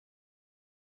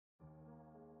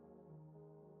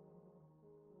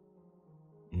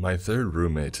My third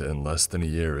roommate in less than a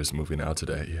year is moving out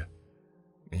today.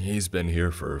 He's been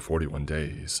here for 41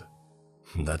 days.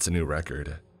 That's a new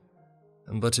record.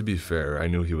 But to be fair, I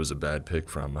knew he was a bad pick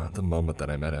from the moment that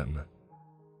I met him.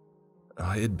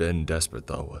 I had been desperate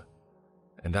though,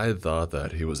 and I had thought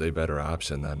that he was a better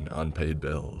option than unpaid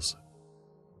bills.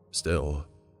 Still,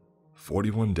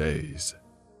 41 days.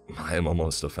 I am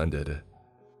almost offended.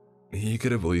 He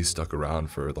could have at least stuck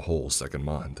around for the whole second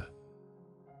month.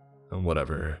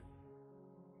 Whatever.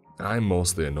 I'm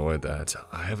mostly annoyed that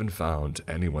I haven't found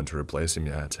anyone to replace him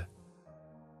yet.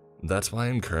 That's why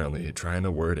I'm currently trying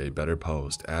to word a better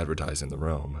post advertising the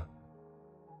room.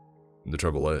 The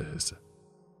trouble is,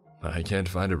 I can't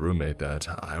find a roommate that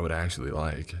I would actually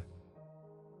like.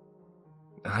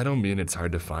 I don't mean it's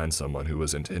hard to find someone who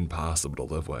isn't impossible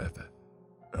to live with.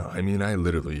 I mean I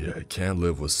literally can't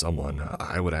live with someone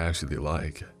I would actually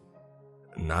like.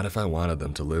 Not if I wanted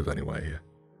them to live anyway.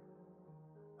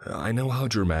 I know how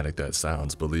dramatic that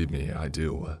sounds, believe me, I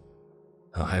do.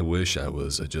 I wish I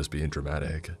was just being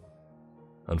dramatic.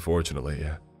 Unfortunately,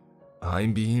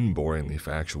 I'm being boringly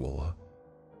factual.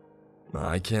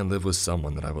 I can't live with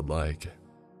someone that I would like.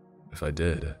 If I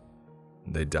did,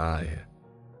 they'd die.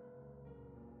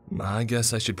 I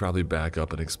guess I should probably back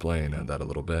up and explain that a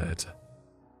little bit.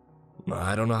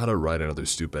 I don't know how to write another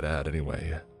stupid ad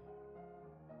anyway.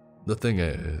 The thing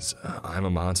is, I'm a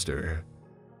monster.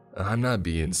 I'm not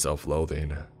being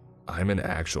self-loathing. I'm an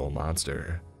actual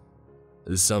monster.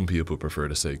 Some people prefer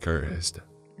to say cursed,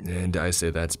 and I say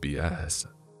that's BS.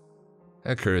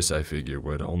 A curse, I figure,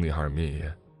 would only harm me,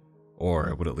 or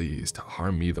it would at least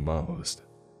harm me the most.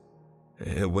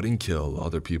 It wouldn't kill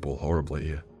other people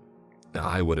horribly.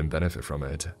 I wouldn't benefit from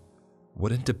it,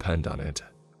 wouldn't depend on it,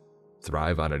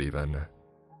 thrive on it even.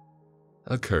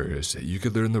 A curse, you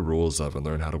could learn the rules of and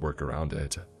learn how to work around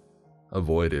it.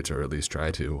 Avoid it, or at least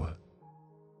try to.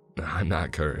 I'm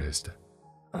not cursed.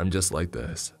 I'm just like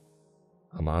this.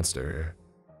 A monster.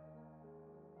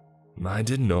 I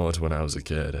didn't know it when I was a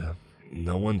kid.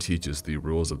 No one teaches the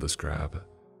rules of this crap.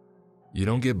 You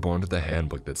don't get born with a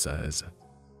handbook that says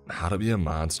how to be a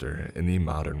monster in the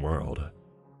modern world.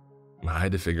 I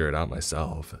had to figure it out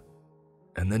myself,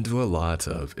 and then do a lot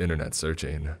of internet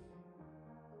searching.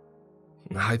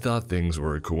 I thought things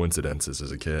were coincidences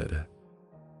as a kid.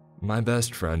 My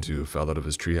best friend who fell out of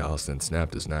his treehouse and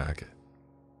snapped his neck.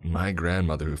 My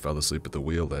grandmother who fell asleep at the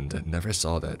wheel and never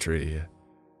saw that tree.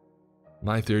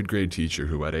 My third grade teacher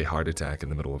who had a heart attack in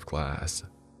the middle of class.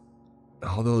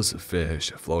 All those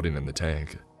fish floating in the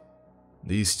tank.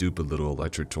 These stupid little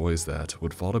electric toys that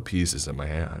would fall to pieces in my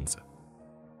hands.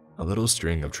 A little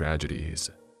string of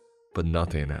tragedies, but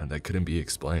nothing that couldn't be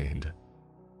explained.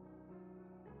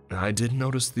 I didn't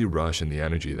notice the rush and the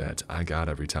energy that I got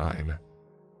every time.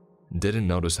 Didn't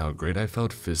notice how great I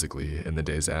felt physically in the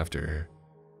days after.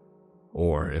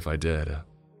 Or if I did,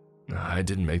 I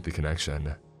didn't make the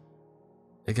connection.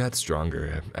 It got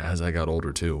stronger as I got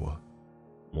older too.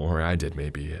 Or I did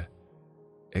maybe.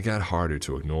 It got harder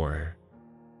to ignore.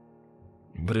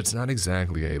 But it's not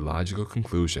exactly a logical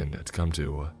conclusion to come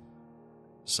to.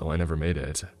 So I never made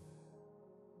it.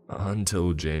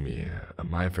 Until Jamie,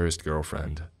 my first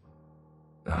girlfriend.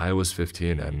 I was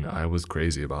 15 and I was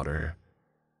crazy about her.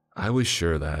 I was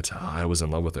sure that I was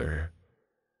in love with her.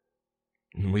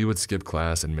 We would skip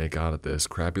class and make out at this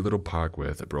crappy little park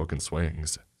with broken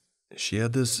swings. She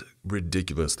had this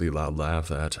ridiculously loud laugh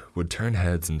that would turn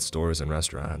heads in stores and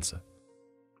restaurants.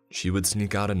 She would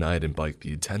sneak out at night and bike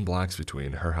the 10 blocks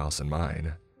between her house and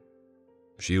mine.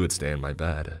 She would stay in my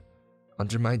bed,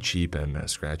 under my cheap and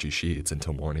scratchy sheets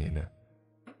until morning.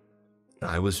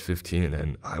 I was 15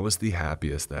 and I was the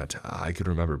happiest that I could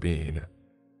remember being.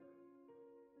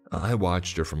 I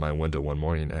watched her from my window one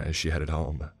morning as she headed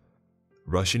home,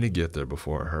 rushing to get there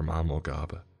before her mom woke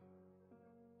up.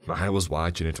 I was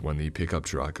watching it when the pickup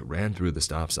truck ran through the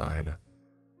stop sign,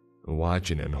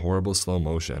 watching in horrible slow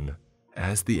motion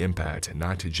as the impact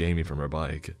knocked Jamie from her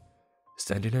bike,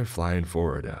 sending her flying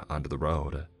forward onto the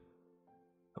road.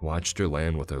 Watched her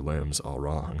land with her limbs all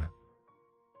wrong.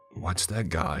 Watched that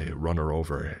guy run her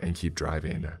over and keep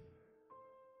driving.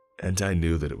 And I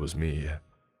knew that it was me.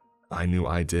 I knew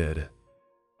I did.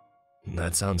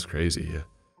 That sounds crazy,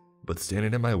 but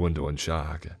standing at my window in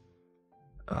shock,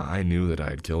 I knew that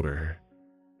I had killed her.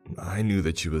 I knew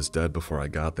that she was dead before I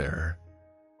got there,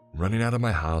 running out of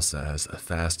my house as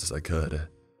fast as I could.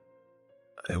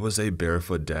 It was a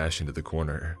barefoot dash into the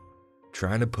corner,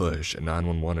 trying to push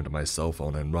 911 into my cell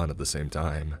phone and run at the same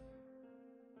time.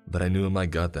 But I knew in my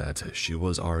gut that she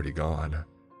was already gone.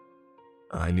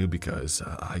 I knew because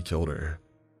I killed her.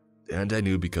 And I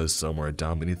knew because somewhere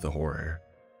down beneath the horror,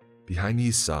 Behind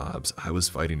these sobs, I was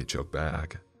fighting to choke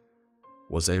back.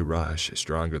 Was a rush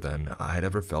stronger than I'd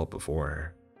ever felt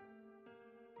before?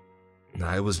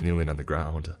 I was kneeling on the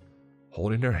ground,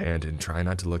 holding her hand and trying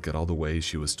not to look at all the ways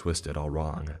she was twisted all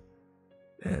wrong.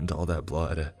 And all that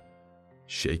blood,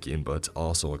 shaking but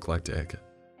also eclectic,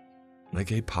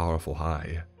 like a powerful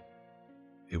high.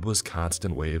 It was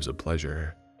constant waves of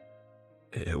pleasure.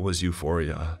 It was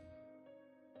euphoria.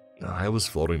 I was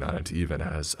floating on it even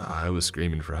as I was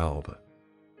screaming for help.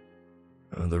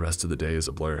 The rest of the day is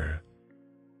a blur.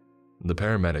 The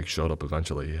paramedics showed up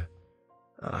eventually.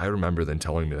 I remember them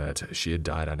telling me that she had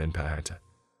died on impact.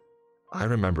 I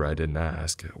remember I didn't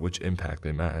ask which impact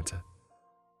they meant.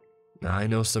 I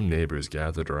know some neighbors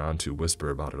gathered around to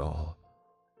whisper about it all.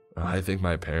 I think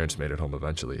my parents made it home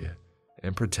eventually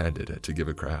and pretended to give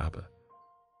a crap.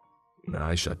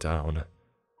 I shut down.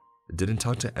 Didn't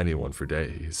talk to anyone for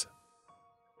days.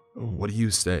 What do you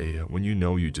say when you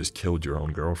know you just killed your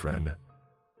own girlfriend?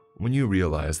 When you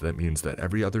realize that means that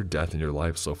every other death in your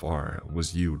life so far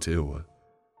was you too.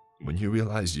 When you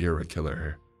realize you're a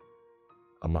killer.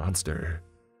 A monster.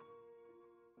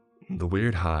 The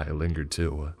weird high lingered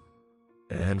too.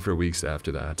 And for weeks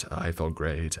after that, I felt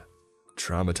great.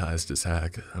 Traumatized as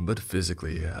heck, but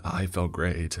physically, I felt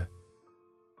great.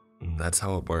 That's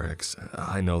how it works.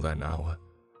 I know that now.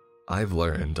 I've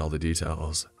learned all the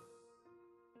details.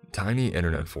 Tiny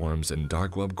internet forums and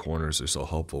dark web corners are so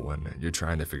helpful when you're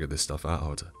trying to figure this stuff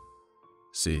out.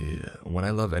 See, when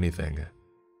I love anything,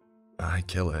 I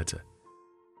kill it.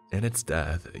 And its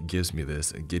death gives me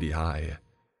this giddy high,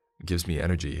 gives me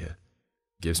energy,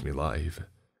 gives me life.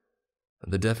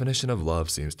 The definition of love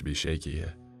seems to be shaky.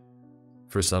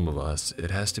 For some of us,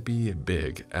 it has to be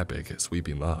big, epic,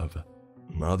 sweeping love.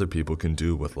 Other people can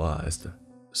do with lust,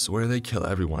 swear they kill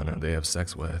everyone they have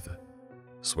sex with,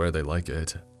 swear they like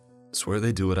it, swear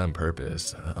they do it on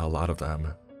purpose, a lot of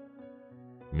them.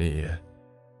 Me,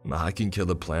 I can kill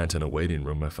a plant in a waiting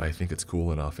room if I think it's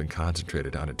cool enough and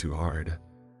concentrated on it too hard.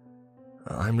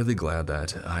 I'm really glad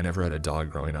that I never had a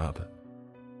dog growing up.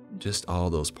 Just all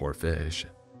those poor fish.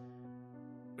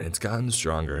 It's gotten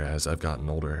stronger as I've gotten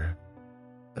older.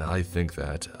 I think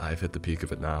that I've hit the peak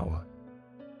of it now.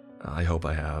 I hope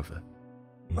I have.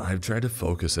 I've tried to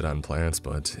focus it on plants,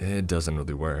 but it doesn't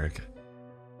really work.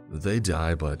 They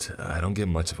die, but I don't get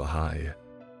much of a high.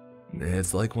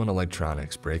 It's like when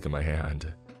electronics break in my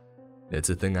hand. It's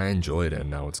a thing I enjoyed and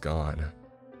now it's gone.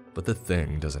 But the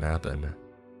thing doesn't happen.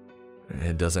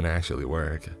 It doesn't actually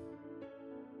work.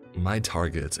 My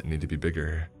targets need to be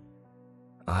bigger.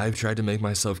 I've tried to make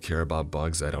myself care about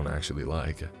bugs I don't actually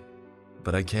like,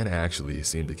 but I can't actually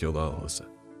seem to kill those.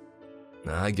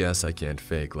 I guess I can't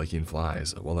fake liking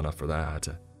flies well enough for that.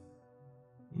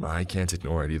 I can't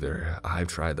ignore it either. I've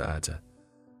tried that.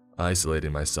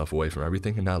 Isolating myself away from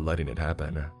everything and not letting it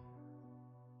happen.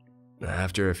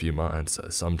 After a few months,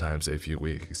 sometimes a few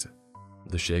weeks,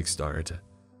 the shakes start.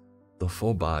 The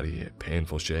full body,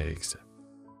 painful shakes.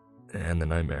 And the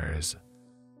nightmares.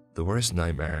 The worst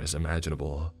nightmares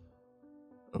imaginable.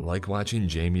 Like watching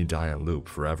Jamie die on loop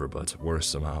forever, but worse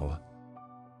somehow.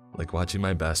 Like watching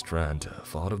my best friend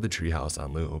fall out of the treehouse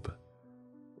on loop.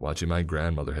 Watching my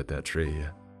grandmother hit that tree.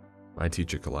 My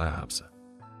teacher collapse.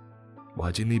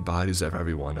 Watching the bodies of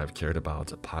everyone I've cared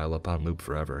about pile up on loop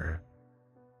forever.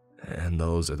 And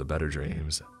those are the better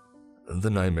dreams. The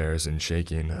nightmares and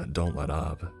shaking don't let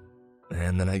up.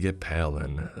 And then I get pale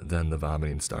and then the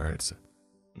vomiting starts.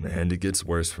 And it gets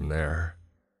worse from there.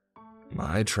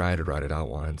 I tried to write it out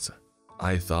once.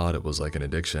 I thought it was like an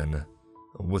addiction.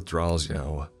 Withdrawals, you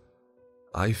know.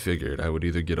 I figured I would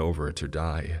either get over it or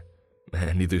die,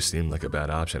 and neither seemed like a bad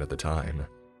option at the time.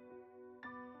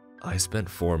 I spent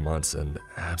 4 months in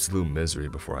absolute misery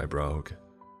before I broke.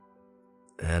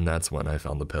 And that's when I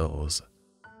found the pills.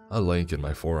 A link in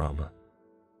my forum.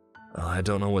 I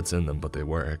don't know what's in them, but they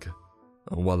work.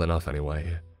 Well enough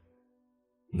anyway.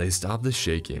 They stop the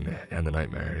shaking and the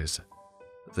nightmares.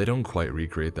 They don't quite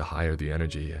recreate the high or the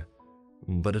energy,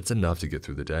 but it's enough to get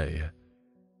through the day.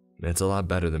 It's a lot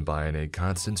better than buying a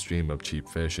constant stream of cheap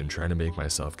fish and trying to make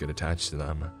myself get attached to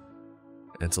them.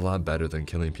 It's a lot better than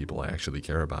killing people I actually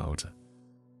care about.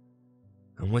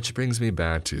 Which brings me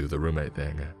back to the roommate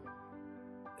thing.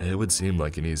 It would seem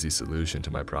like an easy solution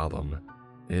to my problem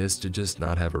is to just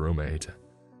not have a roommate.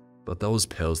 But those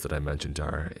pills that I mentioned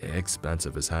are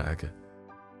expensive as heck.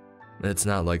 It's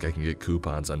not like I can get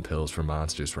coupons on pills for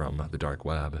monsters from the dark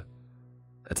web.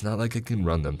 It's not like I can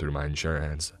run them through my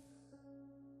insurance.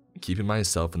 Keeping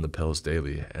myself in the pills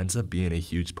daily ends up being a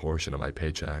huge portion of my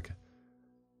paycheck.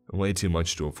 Way too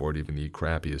much to afford even the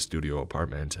crappiest studio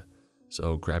apartment,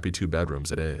 so crappy 2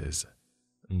 bedrooms it is.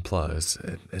 And plus,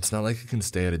 it's not like I can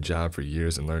stay at a job for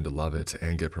years and learn to love it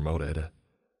and get promoted.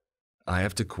 I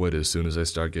have to quit as soon as I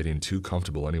start getting too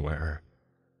comfortable anywhere.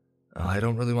 I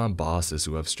don't really want bosses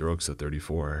who have strokes at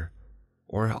 34,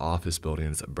 or office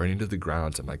buildings burning to the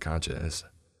ground at my conscience.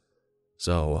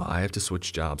 So I have to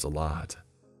switch jobs a lot,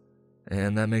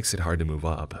 and that makes it hard to move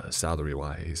up,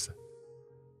 salary-wise.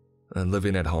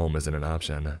 Living at home isn't an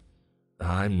option.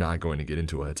 I'm not going to get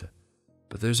into it,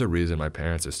 but there's a reason my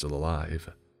parents are still alive.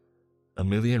 A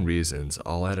million reasons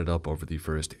all added up over the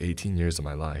first 18 years of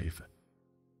my life.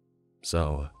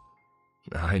 So,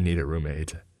 I need a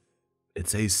roommate.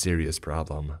 It's a serious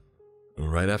problem.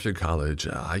 Right after college,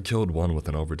 I killed one with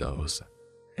an overdose,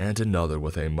 and another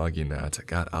with a mugging that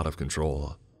got out of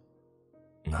control.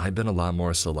 I've been a lot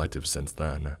more selective since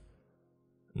then.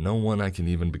 No one I can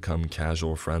even become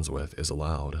casual friends with is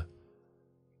allowed.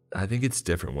 I think it's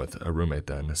different with a roommate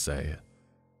than, say,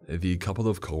 the couple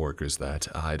of coworkers that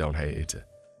I don't hate.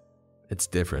 It's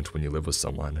different when you live with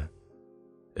someone.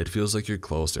 It feels like you're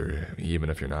closer, even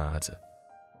if you're not.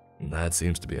 That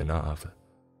seems to be enough.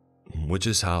 Which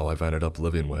is how I've ended up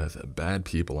living with bad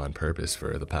people on purpose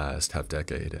for the past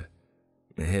half-decade.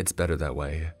 It's better that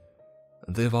way.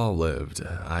 They've all lived.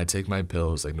 I take my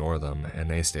pills, ignore them, and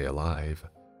they stay alive.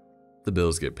 The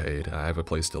bills get paid, I have a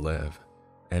place to live,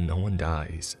 and no one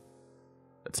dies.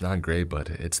 It's not great, but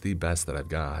it's the best that I've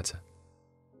got.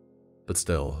 But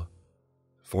still,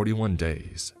 41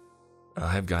 days.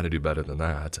 I've got to do better than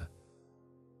that.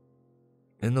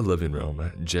 In the living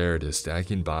room, Jared is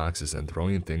stacking boxes and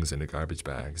throwing things into garbage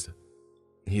bags.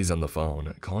 He's on the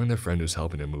phone, calling the friend who's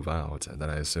helping him move out, that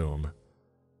I assume.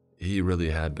 He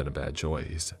really had been a bad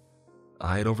choice.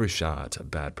 I had overshot a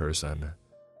bad person.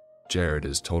 Jared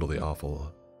is totally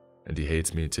awful, and he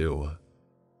hates me too.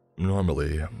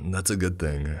 Normally, that's a good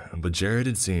thing, but Jared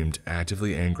had seemed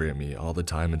actively angry at me all the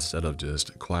time instead of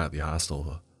just quietly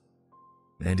hostile.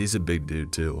 And he's a big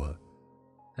dude too.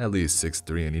 At least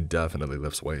 6'3", and he definitely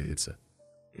lifts weights.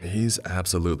 He's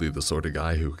absolutely the sort of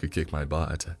guy who could kick my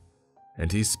butt,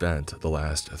 and he's spent the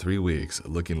last 3 weeks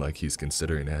looking like he's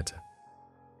considering it.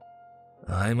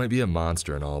 I might be a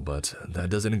monster and all, but that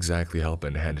doesn't exactly help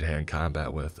in hand-to-hand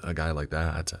combat with a guy like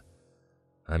that.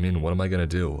 I mean, what am I gonna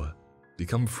do?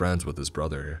 Become friends with his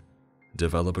brother?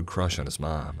 Develop a crush on his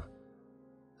mom?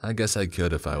 I guess I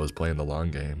could if I was playing the long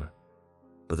game,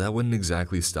 but that wouldn't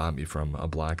exactly stop me from a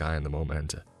black eye in the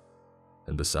moment.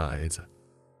 And besides,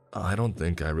 I don't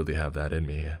think I really have that in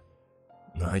me.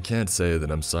 I can't say that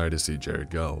I'm sorry to see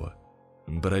Jared go,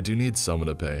 but I do need someone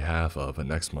to pay half of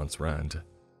next month's rent.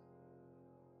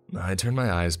 I turn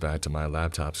my eyes back to my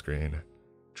laptop screen,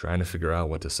 trying to figure out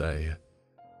what to say.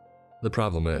 The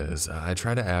problem is, I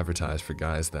try to advertise for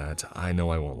guys that I know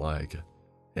I won't like,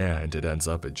 and it ends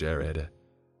up at Jared.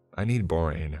 I need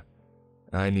boring.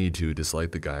 I need to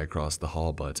dislike the guy across the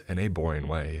hall, but in a boring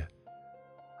way.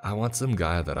 I want some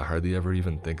guy that I hardly ever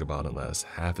even think about unless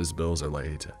half his bills are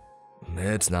late.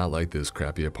 It's not like this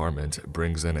crappy apartment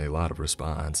brings in a lot of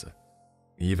response,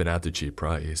 even at the cheap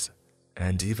price.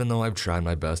 And even though I've tried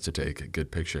my best to take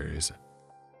good pictures,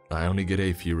 I only get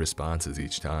a few responses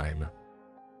each time.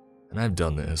 And I've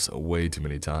done this way too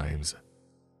many times.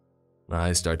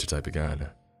 I start to type again.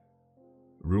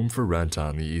 Room for rent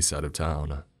on the east side of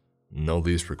town. No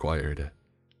lease required.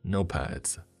 No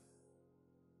pets.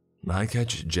 I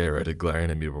catch Jared glaring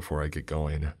at me before I get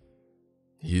going.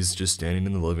 He's just standing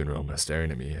in the living room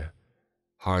staring at me,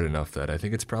 hard enough that I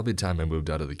think it's probably time I moved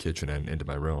out of the kitchen and into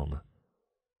my room.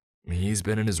 He's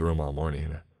been in his room all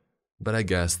morning, but I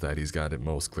guess that he's got it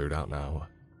most cleared out now.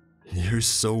 You're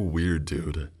so weird,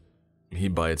 dude. He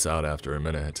bites out after a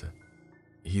minute.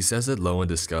 He says it low and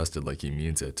disgusted like he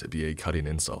means it to be a cutting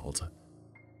insult.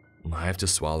 I have to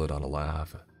swallow it on a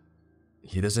laugh.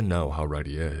 He doesn't know how right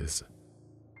he is.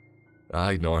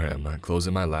 I ignore him,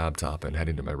 closing my laptop and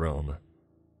heading to my room.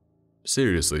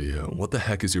 Seriously, what the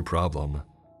heck is your problem?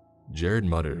 Jared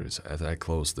mutters as I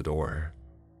close the door,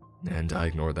 and I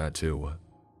ignore that too.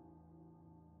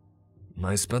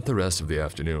 I spent the rest of the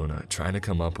afternoon trying to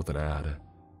come up with an ad.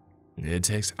 It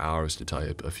takes hours to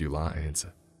type a few lines.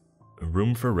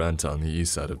 Room for rent on the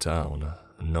east side of town.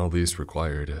 No lease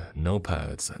required. No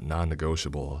pets.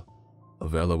 Non-negotiable.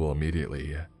 Available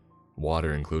immediately.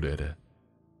 Water included.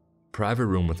 Private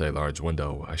room with a large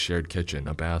window, a shared kitchen,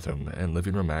 a bathroom, and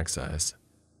living room access.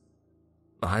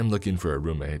 I'm looking for a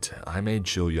roommate. I'm a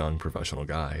chill young professional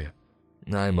guy.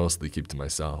 I mostly keep to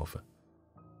myself.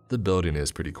 The building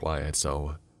is pretty quiet,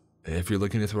 so if you're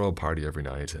looking to throw a party every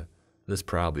night, this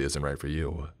probably isn't right for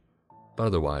you. But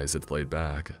otherwise, it's laid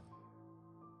back.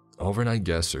 Overnight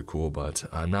guests are cool, but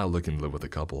I'm not looking to live with a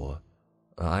couple.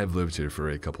 I've lived here for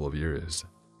a couple of years.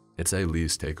 It's a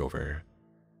lease takeover.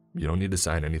 You don't need to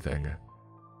sign anything.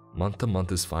 Month to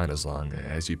month is fine as long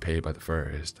as you pay by the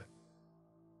 1st.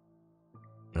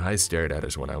 I stared at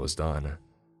it when I was done,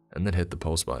 and then hit the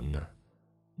post button.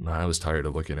 I was tired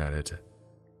of looking at it.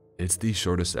 It's the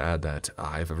shortest ad that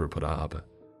I've ever put up.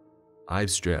 I've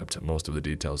stripped most of the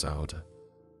details out.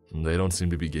 They don't seem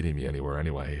to be getting me anywhere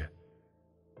anyway.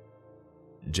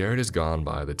 Jared is gone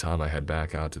by the time I head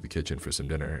back out to the kitchen for some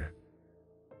dinner.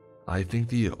 I think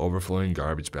the overflowing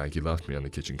garbage bag he left me on the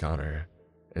kitchen counter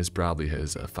is probably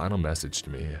his final message to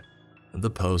me. The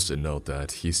post-it note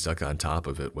that he stuck on top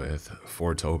of it with,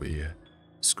 "For Toby,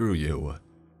 screw you,"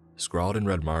 scrawled in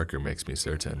red marker makes me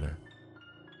certain.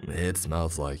 It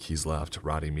smells like he's left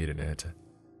rotting meat in it.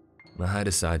 I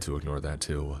decide to ignore that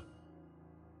too.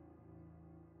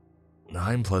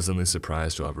 I'm pleasantly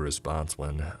surprised to have a response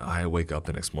when I wake up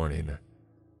the next morning.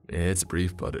 It's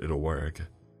brief, but it'll work.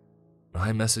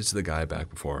 I message the guy back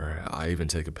before I even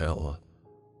take a pill.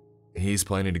 He's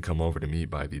planning to come over to meet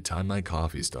by the time my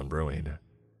coffee's done brewing.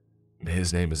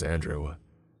 His name is Andrew,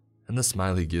 and the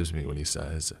smile he gives me when he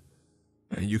says,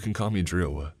 "You can call me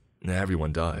Drew,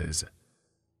 everyone does,"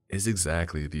 is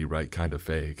exactly the right kind of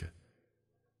fake.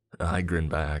 I grin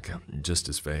back, just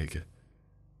as fake.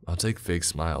 I'll take fake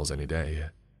smiles any day.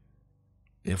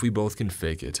 If we both can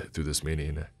fake it through this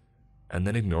meeting, and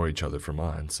then ignore each other for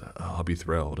months, I'll be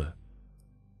thrilled.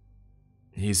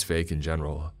 He's fake in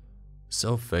general.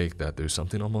 So fake that there's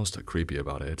something almost creepy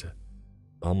about it.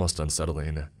 Almost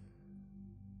unsettling.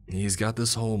 He's got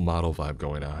this whole model vibe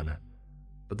going on,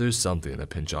 but there's something a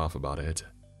pinch off about it.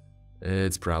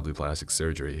 It's probably plastic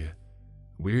surgery.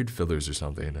 Weird fillers or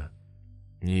something.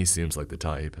 He seems like the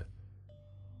type.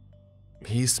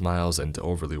 He smiles an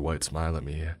overly white smile at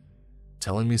me,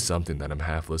 telling me something that I'm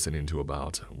half listening to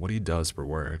about what he does for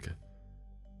work.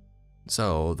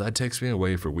 So that takes me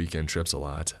away for weekend trips a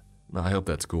lot. I hope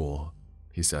that's cool,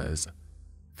 he says,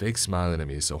 fake smiling at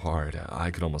me so hard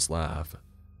I could almost laugh.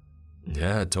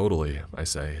 Yeah, totally, I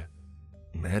say.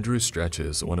 Andrew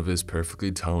stretches one of his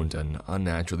perfectly toned and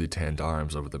unnaturally tanned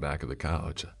arms over the back of the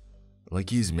couch,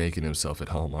 like he's making himself at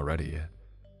home already,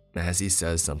 as he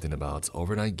says something about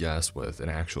overnight guests with an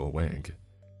actual wink.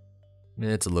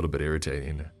 It's a little bit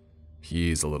irritating.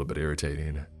 He's a little bit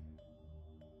irritating.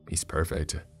 He's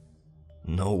perfect.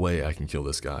 No way I can kill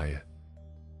this guy.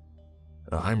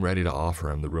 I'm ready to offer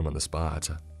him the room on the spot,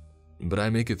 but I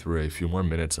make it through a few more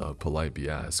minutes of polite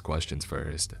BS questions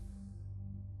first.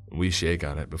 We shake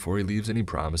on it before he leaves any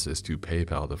promises to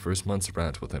PayPal the first month's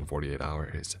rent within 48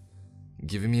 hours,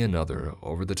 giving me another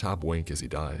over-the-top wink as he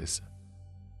does.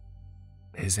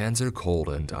 His hands are cold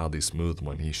and oddly smooth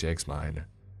when he shakes mine.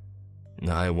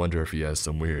 I wonder if he has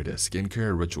some weird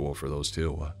skincare ritual for those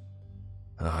too.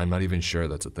 I'm not even sure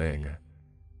that's a thing.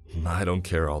 I don't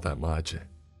care all that much.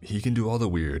 He can do all the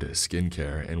weird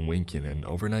skincare and winking and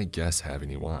overnight guest having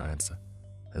he wants,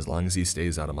 as long as he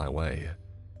stays out of my way,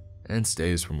 and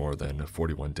stays for more than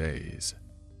 41 days,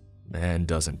 and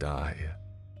doesn't die.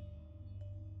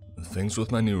 Things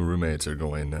with my new roommates are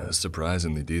going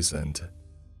surprisingly decent.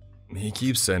 He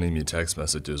keeps sending me text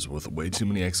messages with way too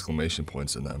many exclamation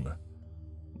points in them,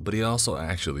 but he also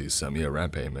actually sent me a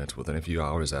rent payment within a few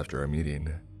hours after our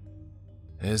meeting.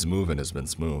 His move-in has been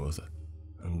smooth,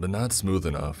 but not smooth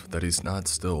enough that he's not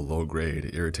still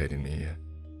low-grade irritating me.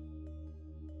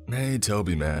 "Hey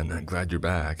Toby man, glad you're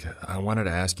back. I wanted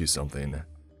to ask you something,"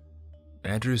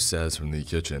 Andrew says from the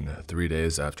kitchen 3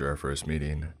 days after our first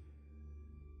meeting.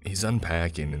 He's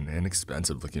unpacking an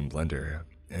inexpensive-looking blender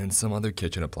and some other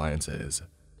kitchen appliances,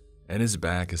 and his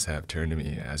back is half turned to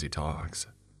me as he talks.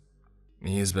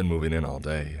 He's been moving in all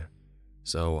day,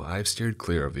 so I've steered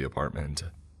clear of the apartment.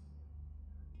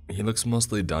 He looks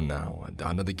mostly done now,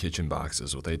 down to the kitchen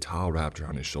boxes with a towel wrapped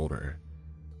around his shoulder,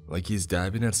 like he's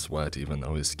dabbing at sweat even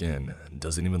though his skin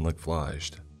doesn't even look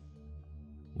flushed.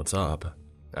 "What's up?"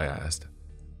 I asked,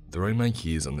 throwing my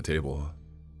keys on the table.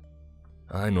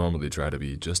 I normally try to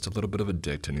be just a little bit of a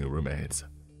dick to new roommates,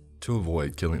 to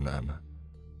avoid killing them.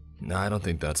 I don't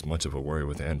think that's much of a worry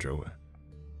with Andrew.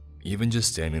 Even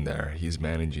just standing there, he's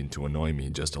managing to annoy me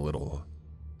just a little.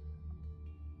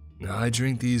 "I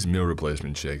drink these meal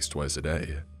replacement shakes twice a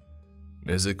day.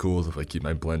 Is it cool if I keep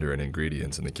my blender and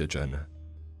ingredients in the kitchen?"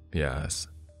 he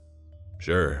asks.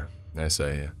 "Sure," I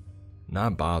say,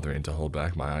 not bothering to hold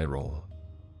back my eye roll.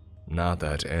 Not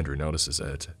that Andrew notices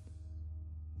it.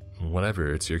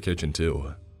 "Whatever, it's your kitchen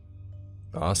too."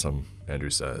 "Awesome,"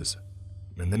 Andrew says,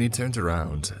 and then he turns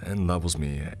around and levels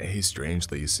me a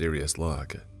strangely serious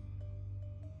look.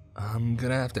 "I'm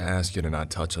gonna have to ask you to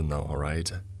not touch them though,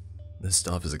 alright? This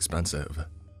stuff is expensive."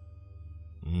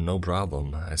 "No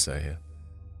problem," I say.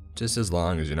 just as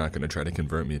long as you're not going to try to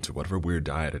convert me to whatever weird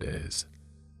diet it is.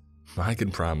 I can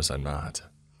promise I'm not,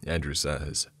 Andrew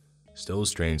says, still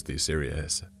strangely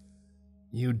serious.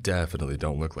 You definitely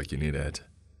don't look like you need it.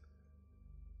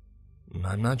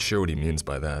 I'm not sure what he means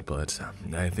by that, but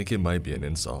I think it might be an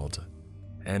insult,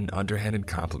 an underhanded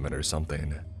compliment or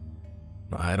something.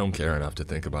 I don't care enough to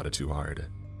think about it too hard.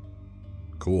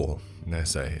 Cool, I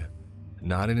say,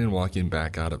 nodding and walking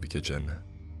back out of the kitchen.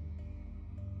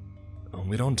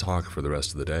 We don't talk for the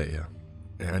rest of the day,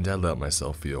 and I let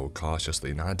myself feel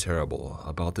cautiously not terrible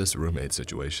about this roommate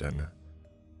situation.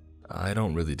 I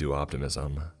don't really do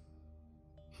optimism.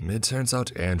 It turns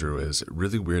out Andrew is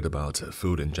really weird about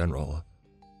food in general.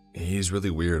 He's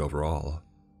really weird overall.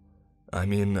 I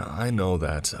mean, I know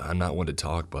that I'm not one to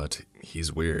talk, but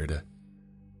he's weird.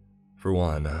 For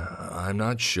one, I'm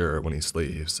not sure when he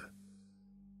sleeps.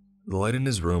 The light in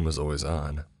his room is always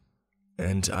on,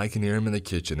 and I can hear him in the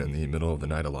kitchen in the middle of the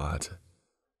night a lot.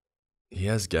 He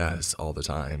has guests all the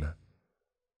time.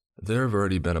 There have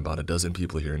already been about a dozen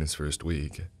people here in his first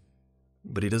week,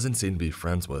 but he doesn't seem to be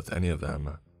friends with any of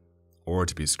them, or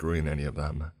to be screwing any of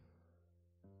them.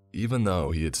 Even though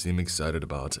he had seemed excited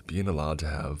about being allowed to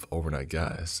have overnight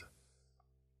guests.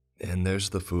 And there's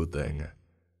the food thing.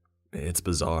 It's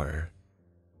bizarre.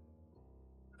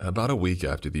 About a week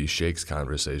after the shakes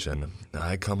conversation,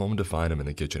 I come home to find him in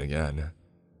the kitchen again.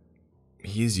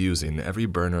 He's using every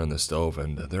burner on the stove,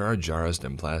 and there are jars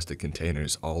and plastic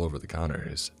containers all over the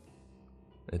counters.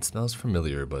 It smells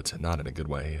familiar, but not in a good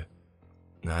way.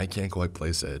 I can't quite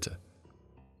place it.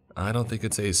 I don't think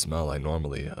it's a smell I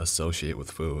normally associate with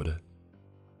food.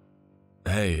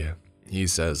 Hey, he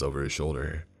says over his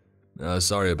shoulder.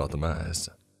 Sorry about the mess.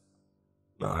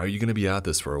 Are you going to be at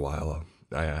this for a while?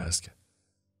 I ask.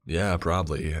 Yeah,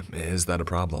 probably. Is that a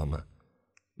problem?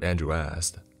 Andrew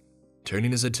asked,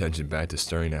 turning his attention back to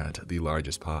staring at the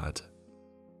largest pot.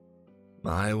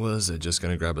 I was just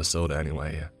going to grab a soda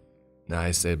anyway, I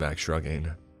say back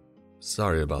shrugging.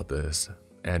 Sorry about this,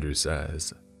 Andrew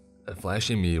says,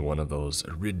 flashing me one of those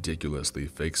ridiculously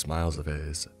fake smiles of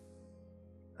his.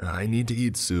 I need to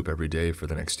eat soup every day for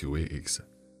the next 2 weeks,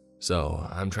 so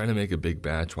I'm trying to make a big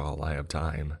batch while I have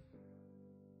time.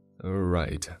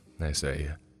 Right, I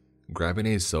say, grabbing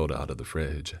a soda out of the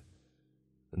fridge.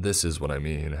 This is what I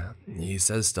mean. He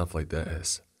says stuff like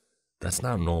this. That's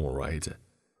not normal, right?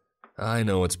 I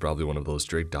know it's probably one of those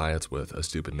strict diets with a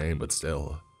stupid name, but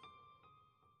still.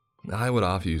 I would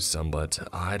offer you some, but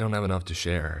I don't have enough to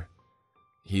share,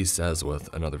 he says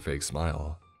with another fake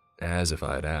smile, as if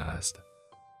I had asked.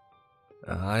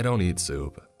 I don't eat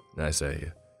soup, I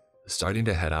say, starting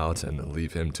to head out and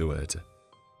leave him to it.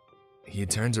 He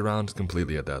turns around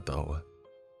completely at that, though.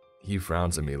 He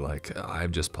frowns at me like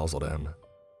I've just puzzled him.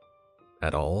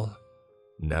 At all?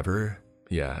 Never?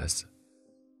 He asks.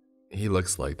 He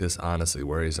looks like this honestly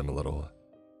worries him a little.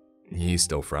 He's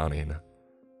still frowning,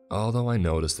 although I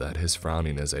notice that his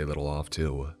frowning is a little off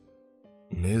too.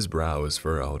 His brow is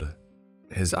furrowed.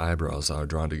 His eyebrows are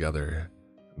drawn together,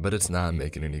 but it's not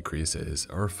making any creases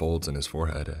or folds in his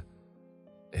forehead.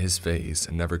 His face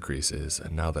never creases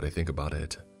now that I think about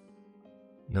it.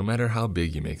 No matter how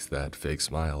big he makes that fake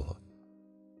smile,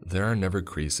 there are never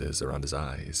creases around his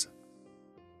eyes.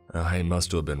 I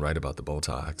must have been right about the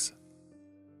Botox.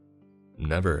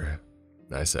 Never,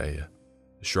 I say,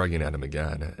 shrugging at him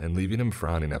again and leaving him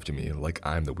frowning after me like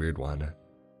I'm the weird one.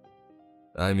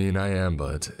 I mean, I am,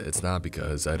 but it's not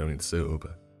because I don't eat soup.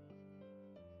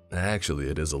 Actually,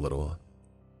 it is a little.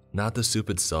 Not the soup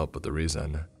itself, but the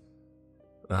reason.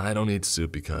 I don't eat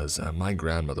soup because my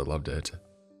grandmother loved it.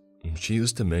 She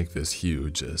used to make this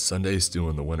huge Sunday stew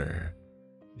in the winter.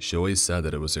 She always said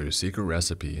that it was her secret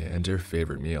recipe and her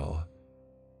favorite meal.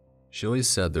 She always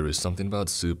said there was something about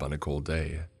soup on a cold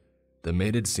day that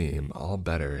made it seem all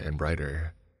better and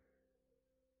brighter.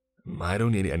 I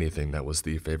don't eat anything that was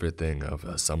the favorite thing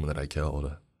of someone that I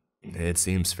killed. It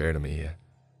seems fair to me.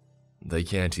 They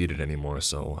can't eat it anymore,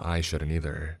 so I shouldn't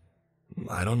either.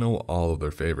 I don't know all of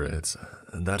their favorites.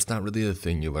 That's not really a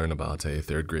thing you learn about a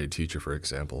third-grade teacher, for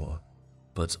example.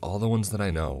 But all the ones that I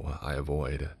know, I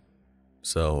avoid.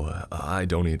 So, I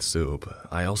don't eat soup.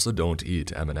 I also don't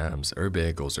eat M&Ms or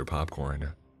bagels or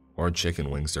popcorn, or chicken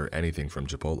wings or anything from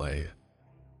Chipotle.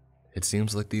 It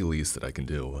seems like the least that I can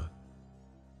do.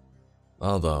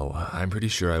 Although, I'm pretty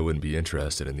sure I wouldn't be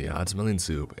interested in the odd-smelling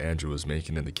soup Andrew was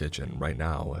making in the kitchen right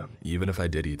now, even if I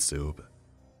did eat soup.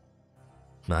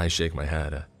 I shake my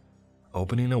head,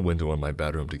 opening a window in my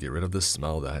bedroom to get rid of the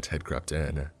smell that had crept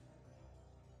in.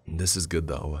 This is good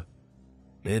though.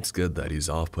 It's good that he's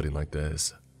off-putting like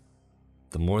this.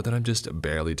 The more that I'm just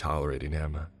barely tolerating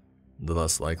him, the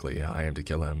less likely I am to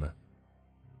kill him.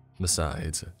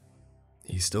 Besides,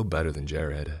 he's still better than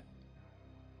Jared.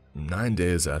 9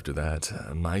 days after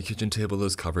that, my kitchen table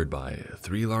is covered by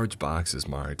 3 large boxes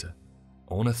marked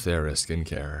Onathera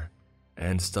Skincare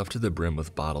and stuffed to the brim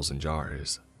with bottles and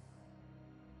jars.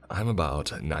 I'm about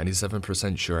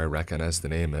 97% sure I recognize the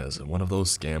name as one of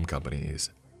those scam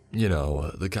companies. You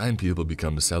know, the kind people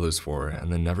become sellers for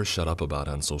and then never shut up about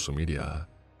on social media.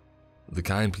 The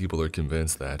kind people are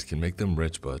convinced that can make them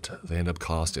rich, but they end up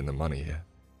costing them money.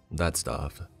 That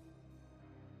stuff.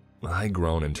 I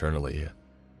groan internally,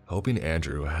 hoping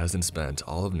Andrew hasn't spent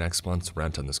all of next month's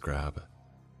rent on this crap.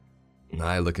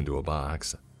 I look into a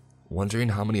box, wondering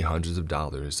how many hundreds of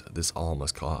dollars this all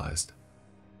must cost.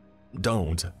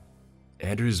 "Don't,"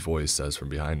 Andrew's voice says from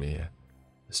behind me,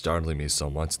 startling me so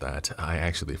much that I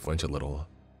actually flinch a little.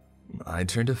 I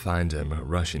turn to find him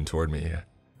rushing toward me.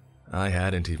 I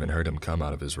hadn't even heard him come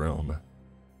out of his room.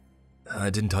 "I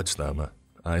didn't touch them,"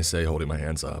 I say, holding my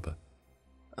hands up.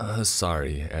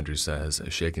 Sorry," Andrew says,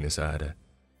 shaking his head.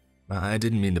 "I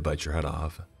didn't mean to bite your head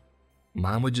off.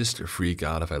 Mom would just freak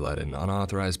out if I let an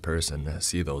unauthorized person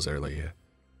see those early."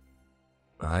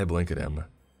 I blink at him,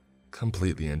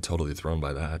 completely and totally thrown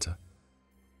by that.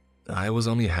 I was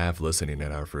only half listening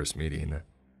at our first meeting,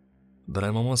 but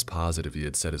I'm almost positive he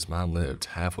had said his mom lived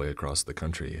halfway across the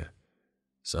country.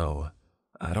 So,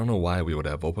 I don't know why we would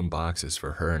have open boxes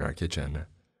for her in our kitchen,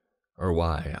 or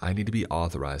why I need to be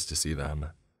authorized to see them.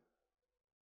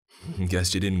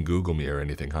 "Guess you didn't Google me or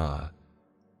anything, huh?"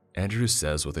 Andrew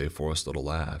says with a forced little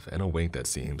laugh and a wink that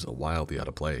seems wildly out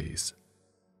of place.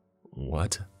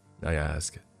 "What?" I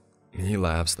ask. He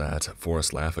laughs that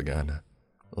forced laugh again,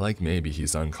 like maybe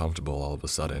he's uncomfortable all of a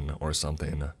sudden or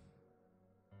something.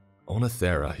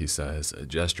 "Onathera," he says,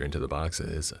 gesturing to the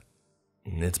boxes.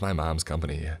 "It's my mom's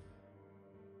company."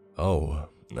 "Oh,"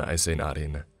 I say,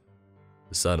 nodding.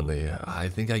 Suddenly, I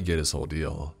think I get his whole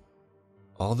deal.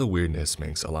 All the weirdness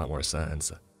makes a lot more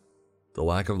sense. The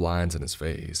lack of lines in his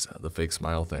face, the fake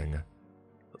smile thing,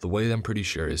 the way I'm pretty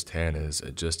sure his tan is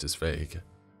just as fake,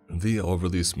 the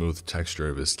overly smooth texture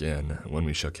of his skin when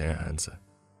we shook hands.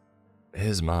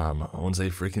 His mom owns a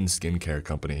freaking skincare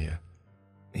company.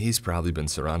 He's probably been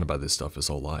surrounded by this stuff his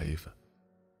whole life.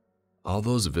 All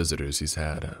those visitors he's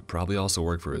had probably also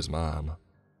work for his mom,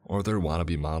 or they're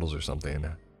wannabe models or something.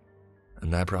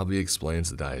 And that probably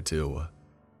explains the diet too.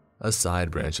 A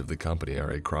side branch of the company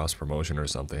or a cross promotion or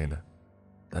something.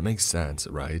 That makes sense,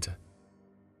 right?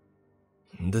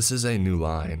 "This is a new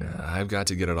line. I've got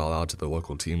to get it all out to the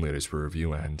local team leaders for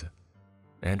review and..."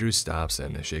 Andrew stops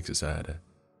and shakes his head.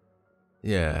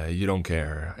 "Yeah, you don't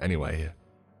care. Anyway,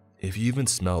 if you even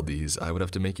smelled these, I would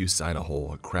have to make you sign a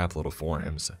whole crap load of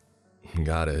forms."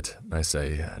 "Got it," I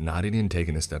say, nodding and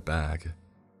taking a step back.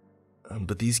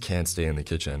 "But these can't stay in the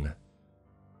kitchen."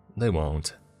 "They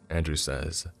won't," Andrew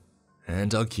says,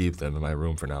 "and I'll keep them in my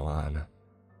room from now on."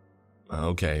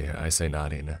 "Okay," I say,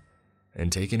 nodding,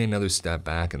 and taking another step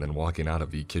back and then walking out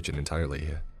of the kitchen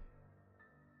entirely.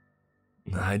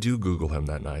 I do Google him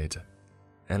that night,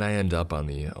 and I end up on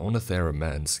the Onathera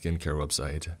men's skincare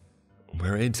website,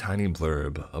 where a tiny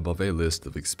blurb above a list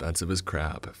of expensive as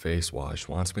crap face wash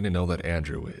wants me to know that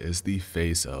Andrew is the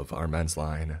face of our men's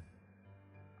line.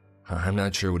 I'm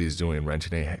not sure what he's doing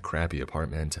renting a crappy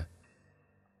apartment.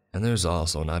 And there's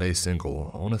also not a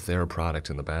single Onathera product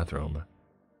in the bathroom.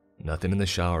 Nothing in the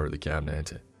shower or the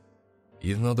cabinet,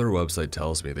 even though their website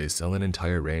tells me they sell an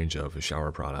entire range of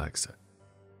shower products.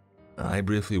 I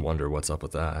briefly wonder what's up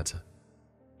with that.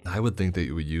 I would think that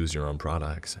you would use your own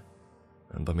products,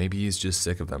 but maybe he's just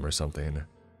sick of them or something.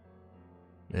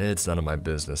 It's none of my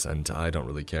business and I don't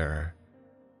really care,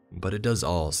 but it does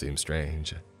all seem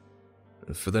strange.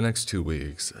 For the next 2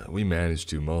 weeks, we manage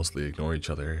to mostly ignore each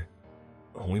other.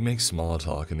 We make small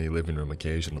talk in the living room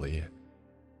occasionally.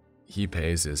 He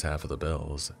pays his half of the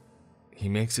bills. He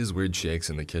makes his weird shakes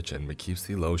in the kitchen but keeps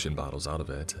the lotion bottles out of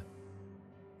it.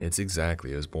 It's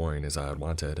exactly as boring as I had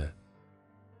wanted.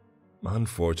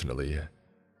 Unfortunately,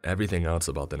 everything else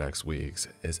about the next weeks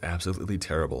is absolutely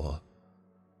terrible.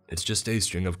 It's just a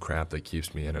string of crap that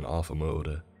keeps me in an awful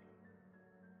mood.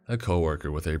 A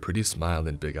coworker with a pretty smile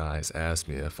and big eyes asked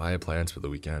me if I had plans for the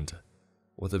weekend,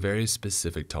 with a very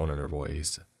specific tone in her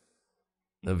voice.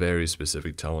 A very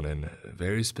specific tone and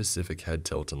very specific head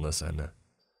tilt and listen.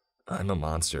 I'm a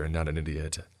monster, not an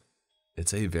idiot.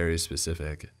 It's a very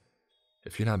specific,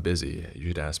 if you're not busy, you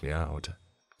should ask me out,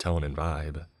 tone and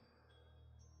vibe.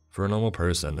 For a normal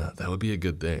person, that would be a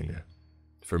good thing.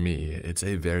 For me, it's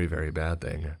a very, very bad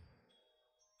thing.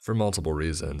 For multiple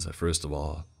reasons. First of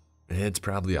all, it's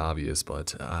probably obvious,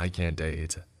 but I can't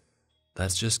date.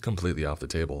 That's just completely off the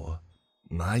table.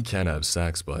 I can have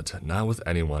sex, but not with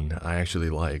anyone I actually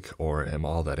like or am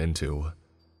all that into.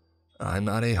 I'm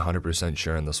not 100%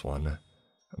 sure on this one,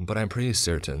 but I'm pretty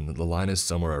certain the line is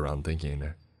somewhere around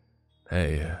thinking,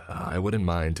 hey, I wouldn't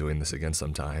mind doing this again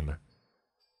sometime.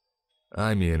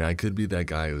 I mean, I could be that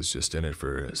guy who's just in it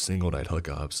for single night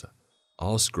hookups,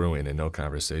 all screwing and no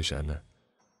conversation.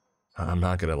 I'm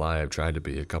not gonna lie, I've tried to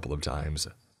be a couple of times,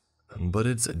 but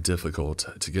it's difficult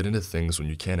to get into things when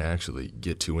you can't actually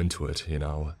get too into it, you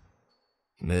know?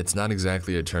 It's not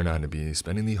exactly a turn on to be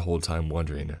spending the whole time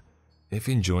wondering if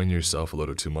enjoying yourself a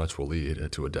little too much will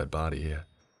lead to a dead body.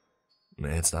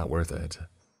 It's not worth it.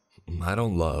 I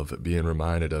don't love being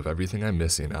reminded of everything I'm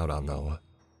missing out on though.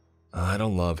 I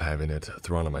don't love having it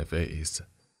thrown in my face.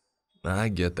 I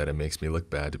get that it makes me look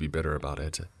bad to be bitter about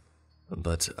it,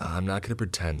 but I'm not gonna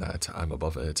pretend that I'm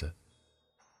above it.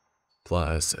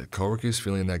 Plus, coworkers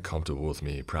feeling that comfortable with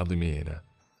me probably mean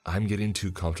I'm getting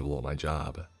too comfortable at my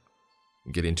job.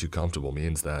 Getting too comfortable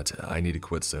means that I need to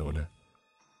quit soon.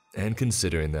 And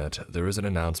considering that there is an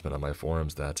announcement on my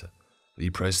forums that the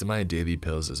price of my daily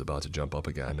pills is about to jump up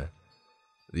again,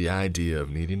 the idea of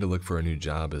needing to look for a new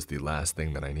job is the last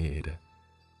thing that I need.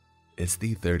 It's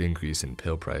the third increase in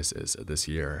pill prices this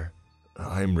year.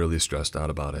 I'm really stressed out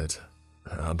about it.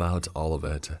 About all of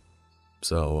it.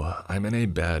 So, I'm in a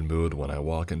bad mood when I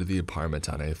walk into the apartment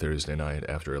on a Thursday night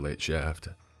after a late shift,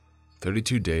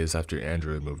 32 days after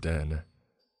Andrew had moved in.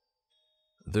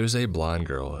 There's a blonde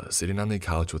girl sitting on the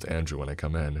couch with Andrew when I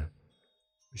come in.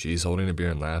 She's holding a beer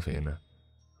and laughing,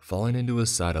 falling into his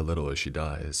side a little as she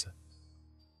does.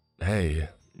 Hey,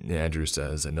 Andrew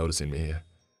says, noticing me.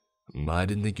 I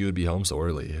didn't think you would be home so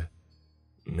early.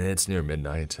 It's near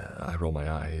midnight. I roll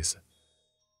my eyes.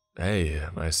 Hey,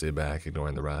 I say back,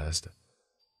 ignoring the rest.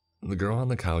 The girl on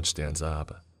the couch stands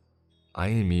up,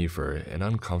 eyeing me for an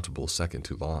uncomfortable second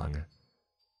too long.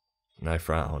 I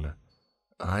frown.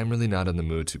 I'm really not in the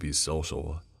mood to be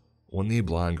social when the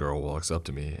blonde girl walks up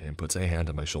to me and puts a hand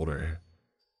on my shoulder.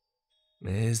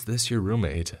 Is this your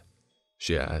roommate?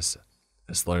 She asks,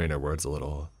 slurring her words a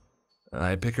little.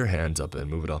 I pick her hands up and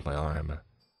move it off my arm,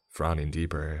 frowning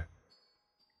deeper.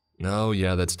 Oh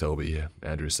yeah, that's Toby,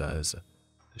 Andrew says,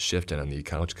 shifting on the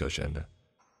couch cushion.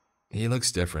 He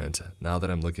looks different now that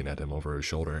I'm looking at him over his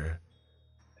shoulder.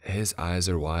 His eyes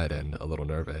are wide and a little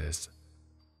nervous.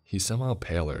 He's somehow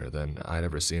paler than I'd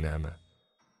ever seen him.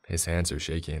 His hands are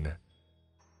shaking.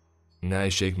 I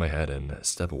shake my head and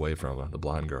step away from the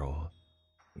blonde girl.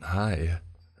 Hi,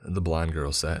 the blonde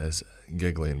girl says,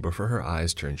 giggling before her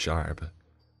eyes turn sharp.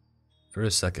 For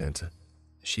a second,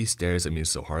 she stares at me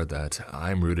so hard that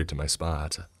I'm rooted to my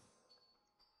spot.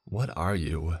 What are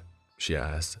you? She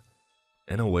asks,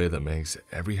 in a way that makes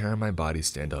every hair on my body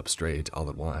stand up straight all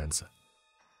at once.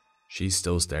 She's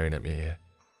still staring at me.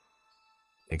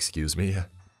 Excuse me,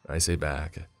 I say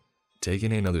back,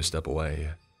 taking another step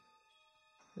away.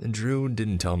 Drew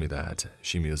didn't tell me that,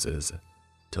 she muses,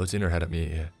 tilting her head at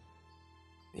me.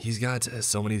 He's got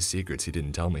so many secrets he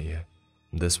didn't tell me.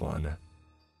 This one.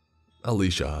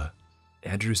 Alicia,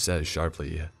 Andrew says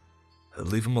sharply.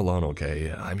 Leave him alone,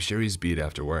 okay? I'm sure he's beat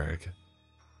after work.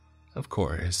 Of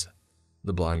course,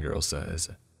 the blonde girl says,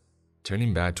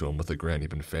 turning back to him with a grin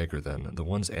even faker than the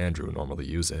ones Andrew normally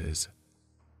uses.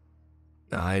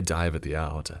 I dive at the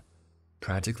out,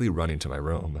 practically running to my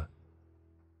room.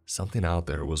 Something out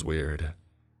there was weird.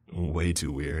 Way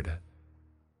too weird.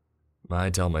 I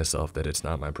tell myself that it's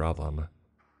not my problem.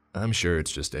 I'm sure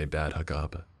it's just a bad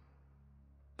hookup.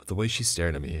 But the way she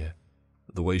stared at me,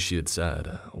 the way she had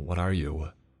said, "What are you?"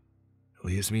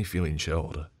 leaves me feeling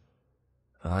chilled.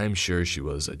 I'm sure she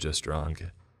was just drunk.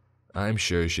 I'm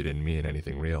sure she didn't mean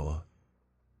anything real.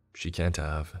 She can't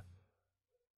have.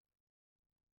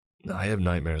 I have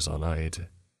nightmares all night,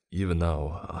 even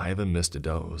though I haven't missed a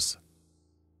dose.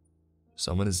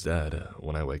 Someone is dead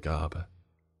when I wake up.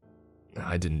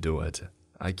 I didn't do it.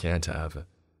 I can't have,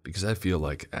 because I feel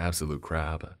like absolute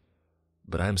crap.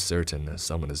 But I'm certain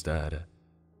someone is dead.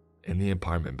 In the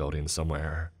apartment building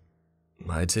somewhere.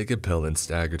 I take a pill and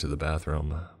stagger to the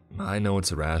bathroom. I know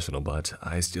it's irrational, but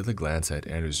I steal a glance at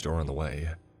Andrew's door on the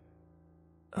way.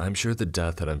 I'm sure the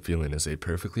death that I'm feeling is a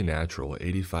perfectly natural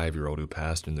 85-year-old who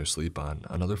passed in their sleep on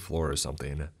another floor or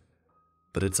something.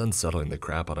 But it's unsettling the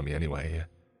crap out of me anyway.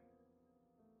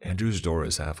 Andrew's door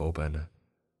is half open.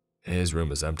 His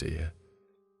room is empty.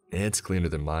 It's cleaner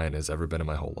than mine has ever been in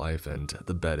my whole life, and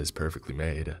the bed is perfectly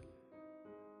made.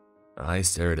 I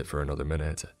stare at it for another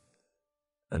minute,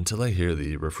 until I hear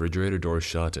the refrigerator door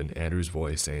shut and Andrew's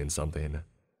voice saying something,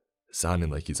 sounding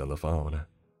like he's on the phone.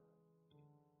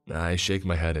 I shake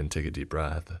my head and take a deep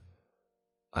breath.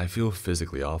 I feel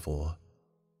physically awful.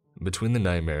 Between the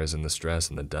nightmares and the stress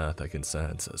and the death I can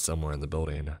sense somewhere in the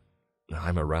building.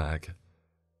 I'm a wreck.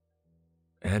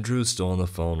 Andrew's still on the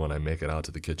phone when I make it out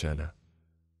to the kitchen.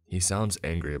 He sounds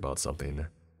angry about something,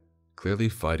 clearly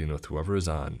fighting with whoever is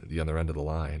on the other end of the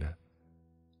line.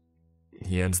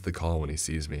 He ends the call when he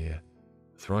sees me,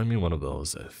 throwing me one of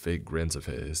those fake grins of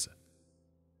his.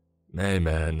 "Hey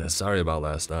man, sorry about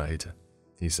last night,"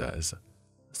 he says,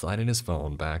 sliding his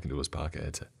phone back into his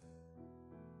pocket.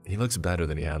 He looks better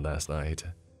than he had last night.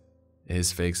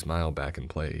 His fake smile back in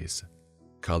place,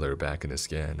 color back in his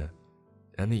skin,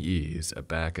 and the ease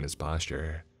back in his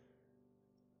posture.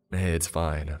 "Hey, it's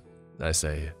fine," I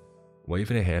say,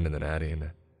 waving a hand and then adding,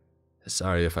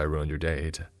 "Sorry if I ruined your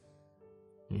date."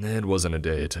 "It wasn't a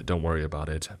date, don't worry about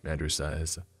it," Andrew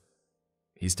says.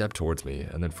 He stepped towards me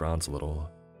and then frowns a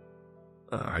little.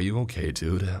 "Are you okay,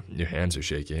 dude? Your hands are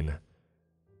shaking."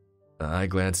 I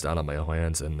glanced down at my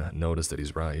hands and noticed that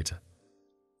he's right.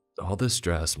 All this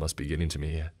stress must be getting to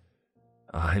me.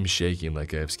 I'm shaking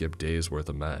like I've skipped days worth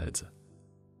of meds.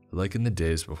 Like in the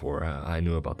days before I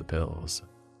knew about the pills.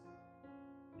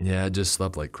 "Yeah, I just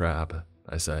slept like crap,"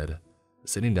 I said,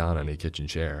 sitting down on a kitchen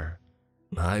chair.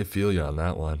 "I feel you on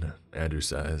that one," Andrew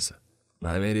says.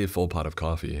 "I made a full pot of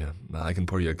coffee. I can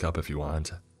pour you a cup if you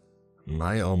want."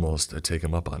 I almost take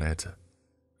him up on it.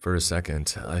 For a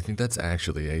second, I think that's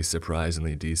actually a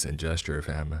surprisingly decent gesture of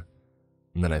him.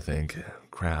 And then I think,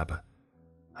 crap.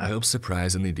 I hope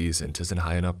surprisingly decent isn't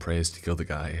high enough praise to kill the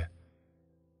guy.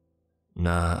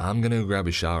 "Nah, I'm gonna grab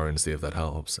a shower and see if that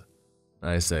helps,"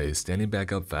 I say, standing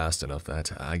back up fast enough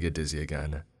that I get dizzy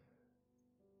again.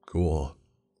 "Cool.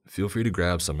 Feel free to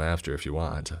grab some after if you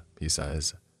want," he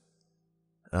says.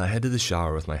 I head to the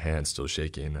shower with my hands still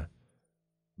shaking.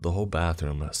 The whole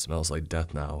bathroom smells like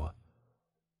death now.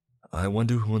 I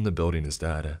wonder who in the building is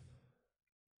dead.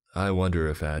 I wonder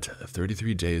if at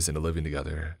 33 days into living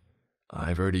together,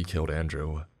 I've already killed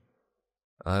Andrew.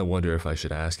 I wonder if I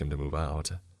should ask him to move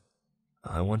out.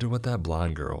 I wonder what that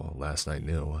blonde girl last night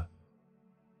knew.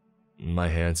 My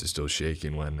hands are still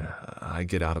shaking when I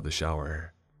get out of the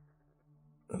shower.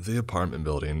 The apartment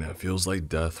building feels like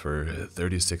death for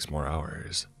 36 more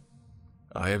hours.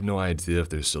 I have no idea if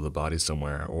there's still a body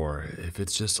somewhere or if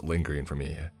it's just lingering for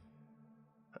me.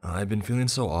 I've been feeling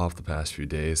so off the past few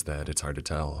days that it's hard to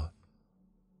tell.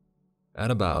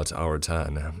 At about hour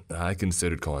 10, I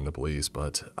considered calling the police,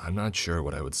 but I'm not sure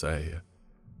what I would say.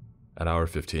 At hour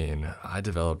 15, I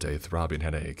developed a throbbing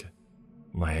headache.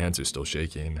 My hands are still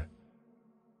shaking.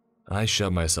 I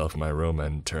shut myself in my room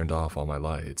and turned off all my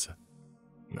lights.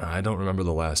 I don't remember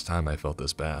the last time I felt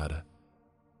this bad.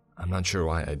 I'm not sure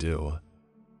why I do.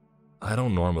 I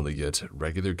don't normally get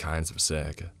regular kinds of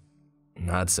sick.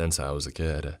 Not since I was a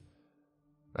kid.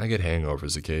 I get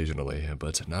hangovers occasionally,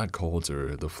 but not colds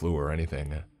or the flu or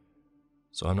anything.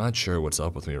 So I'm not sure what's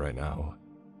up with me right now.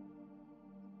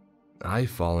 I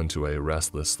fall into a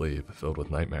restless sleep filled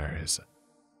with nightmares.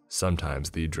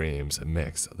 Sometimes the dreams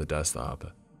mix the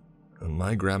desktop.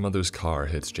 My grandmother's car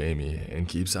hits Jamie and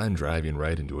keeps on driving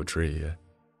right into a tree.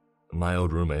 My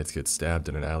old roommate gets stabbed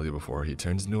in an alley before he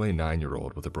turns into a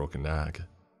 9-year-old with a broken neck.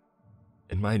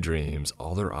 In my dreams,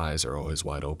 all their eyes are always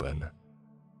wide open.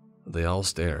 They all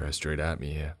stare straight at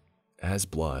me as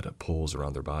blood pools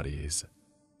around their bodies.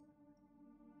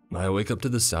 I wake up to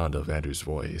the sound of Andrew's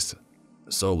voice,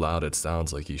 so loud it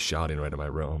sounds like he's shouting right in my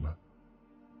room.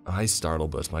 I startle,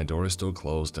 but my door is still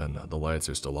closed and the lights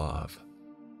are still off.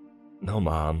 "No,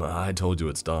 Mom, I told you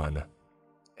it's done,"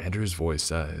 Andrew's voice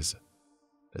says.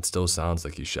 It still sounds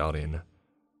like he's shouting,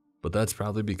 but that's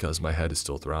probably because my head is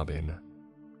still throbbing.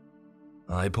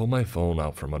 I pull my phone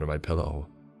out from under my pillow,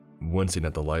 wincing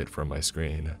at the light from my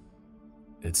screen.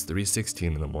 It's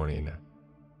 3:16 in the morning.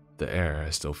 The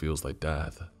air still feels like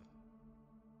death.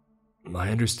 "I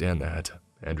understand that,"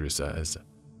 Andrew says,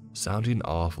 sounding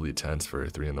awfully tense for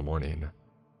 3 in the morning.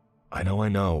 I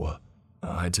know.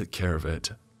 I took care of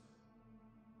it."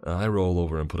 I roll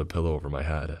over and put a pillow over my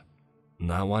head,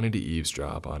 not wanting to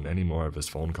eavesdrop on any more of his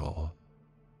phone call.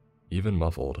 Even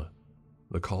muffled,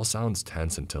 the call sounds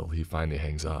tense until he finally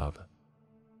hangs up.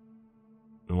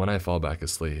 When I fall back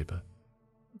asleep,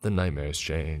 the nightmares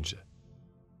change.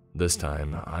 This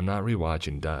time, I'm not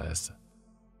rewatching deaths.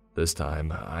 This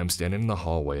time, I'm standing in the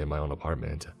hallway in my own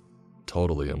apartment,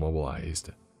 totally immobilized.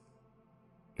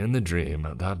 In the dream,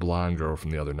 that blonde girl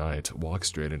from the other night walks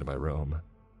straight into my room.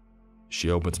 She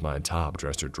opens my top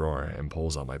dresser drawer and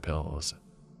pulls out my pills.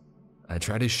 I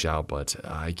try to shout, but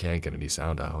I can't get any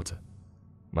sound out.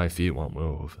 My feet won't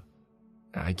move.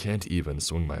 I can't even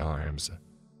swing my arms.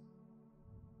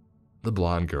 The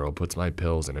blonde girl puts my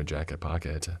pills in her jacket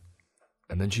pocket,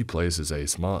 and then she places a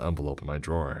small envelope in my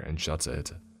drawer and shuts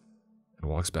it. and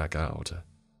walks back out.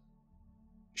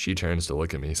 She turns to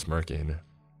look at me, smirking.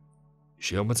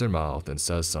 She opens her mouth and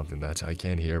says something that I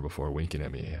can't hear before winking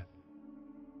at me.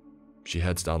 She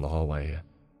heads down the hallway,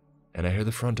 and I hear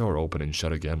the front door open and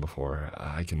shut again before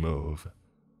I can move.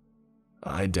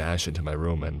 I dash into my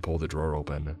room and pull the drawer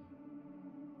open.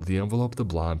 The envelope the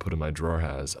blonde put in my drawer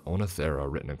has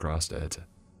Onathera written across it.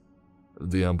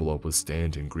 The envelope was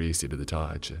stained and greasy to the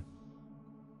touch.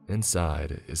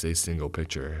 Inside is a single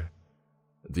picture.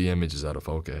 The image is out of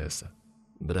focus,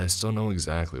 but I still know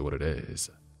exactly what it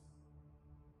is.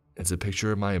 It's a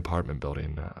picture of my apartment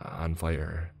building on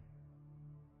fire.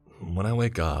 When I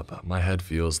wake up, my head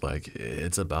feels like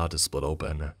it's about to split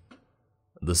open.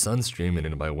 The sun streaming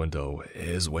into my window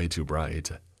is way too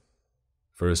bright.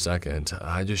 For a second,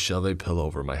 I just shove a pillow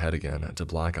over my head again to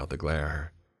block out the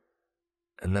glare.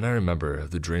 And then I remember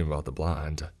the dream about the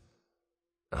blonde.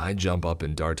 I jump up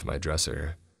and dart to my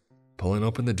dresser, pulling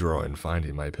open the drawer and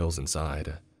finding my pills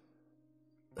inside.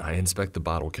 I inspect the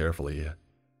bottle carefully,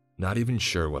 not even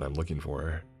sure what I'm looking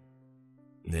for.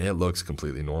 It looks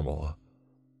completely normal,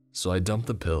 so I dump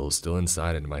the pills still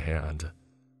inside into my hand.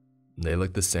 They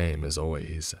look the same as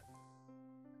always.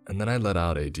 And then I let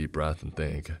out a deep breath and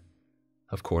think,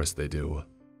 of course they do.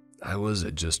 I was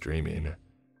just dreaming.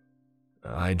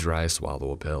 I dry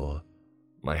swallow a pill.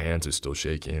 My hands are still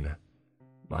shaking.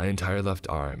 My entire left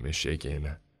arm is shaking.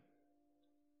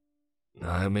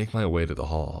 I make my way to the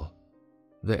hall.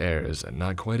 The air is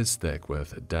not quite as thick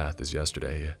with death as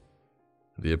yesterday.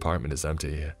 The apartment is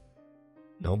empty.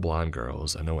 No blonde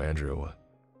girls, no Andrew.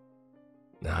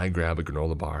 I grab a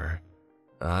granola bar.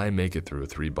 I make it through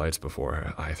 3 bites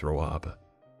before I throw up.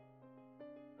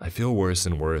 I feel worse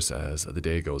and worse as the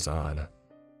day goes on.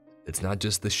 It's not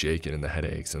just the shaking and the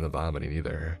headaches and the vomiting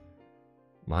either.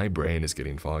 My brain is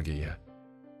getting foggy.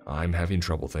 I'm having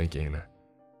trouble thinking.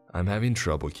 I'm having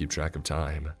trouble keep track of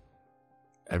time.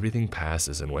 Everything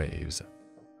passes in waves,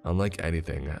 unlike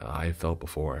anything I felt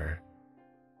before.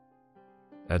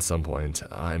 At some point,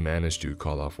 I manage to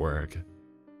call off work.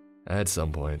 At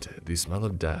some point, the smell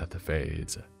of death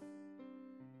fades.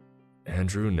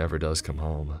 Andrew never does come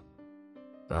home.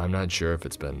 I'm not sure if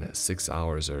it's been 6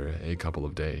 hours or a couple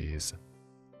of days.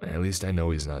 At least I know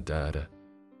he's not dead.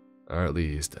 Or at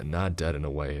least not dead in a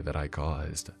way that I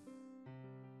caused.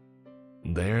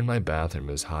 The air in my bathroom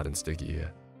is hot and sticky,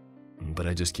 but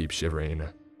I just keep shivering.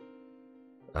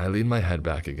 I lean my head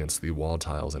back against the wall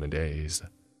tiles in a daze.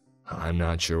 I'm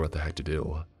not sure what the heck to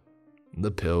do.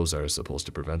 The pills are supposed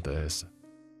to prevent this.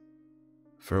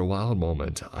 For a wild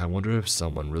moment, I wonder if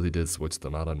someone really did switch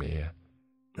them out on me.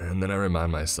 And then I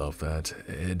remind myself that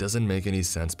it doesn't make any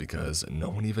sense because no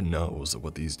one even knows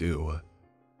what these do.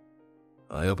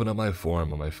 I open up my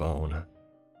form on my phone.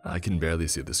 I can barely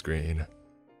see the screen.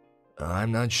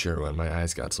 I'm not sure when my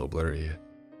eyes got so blurry,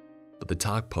 but the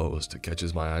top post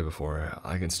catches my eye before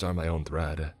I can start my own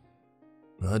thread.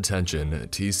 Attention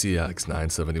TCX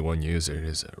 971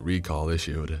 users, recall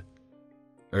issued.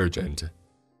 Urgent.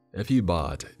 If you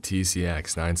bought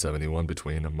TCX 971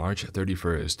 between March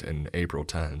 31st and April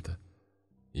 10th,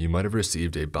 you might have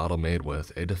received a bottle made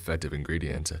with a defective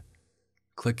ingredient.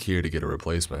 Click here to get a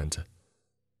replacement.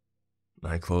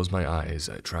 I close my eyes,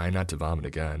 trying not to vomit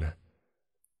again.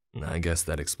 I guess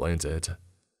that explains it.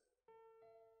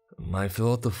 I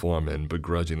fill out the form and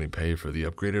begrudgingly pay for the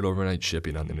upgraded overnight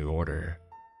shipping on the new order,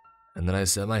 and then I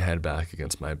set my head back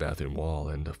against my bathroom wall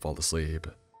and fall asleep.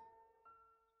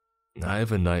 I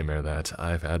have a nightmare that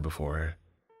I've had before.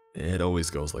 It always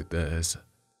goes like this.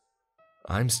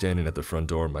 I'm standing at the front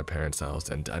door of my parents' house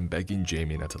and I'm begging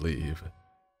Jamie not to leave.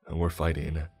 We're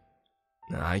fighting.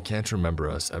 I can't remember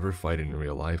us ever fighting in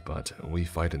real life, but we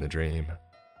fight in the dream.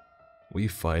 We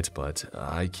fight, but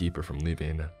I keep her from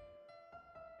leaving.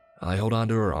 I hold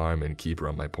onto her arm and keep her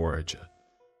on my porch.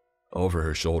 Over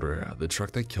her shoulder, the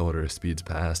truck that killed her speeds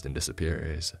past and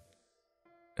disappears.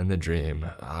 In the dream,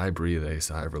 I breathe a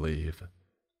sigh of relief.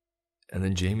 And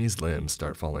then Jamie's limbs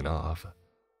start falling off,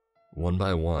 one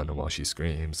by one while she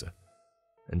screams,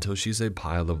 until she's a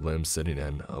pile of limbs sitting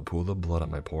in a pool of blood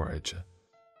on my porch.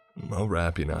 A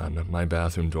rapping on my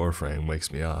bathroom door frame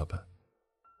wakes me up.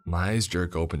 My eyes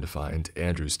jerk open to find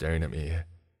Andrew staring at me.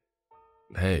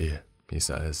 "Hey," he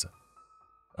says.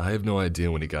 I have no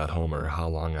idea when he got home or how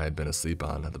long I had been asleep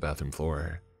on the bathroom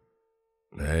floor.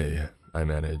 "Hey," I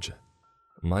manage.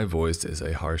 My voice is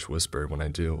a harsh whisper when I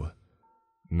do,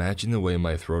 matching the way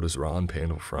my throat is raw and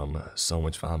painful from so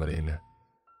much vomiting.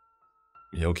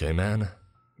 "You okay, man?"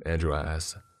 Andrew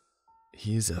asks.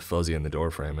 He's fuzzy in the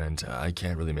doorframe and I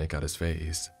can't really make out his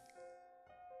face.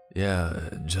 "Yeah,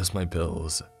 just my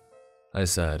pills," I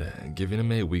said, giving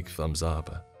him a weak thumbs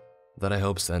up. that I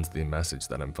hope sends the message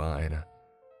that I'm fine.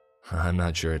 I'm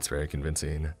not sure it's very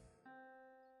convincing.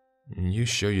 You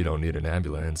sure you don't need an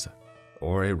ambulance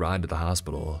or a ride to the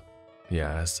hospital? He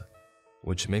asks,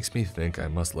 which makes me think I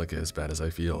must look as bad as I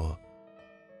feel.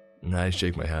 I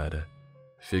shake my head,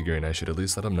 figuring I should at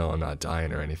least let him know I'm not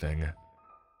dying or anything.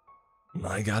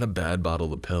 I got a bad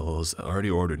bottle of pills, already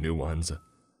ordered new ones.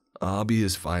 I'll be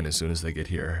as fine as soon as they get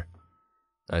here,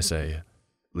 I say,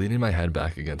 leaning my head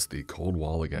back against the cold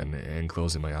wall again and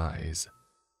closing my eyes.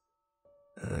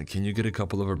 Can you get a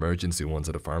couple of emergency ones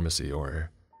at a pharmacy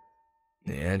or...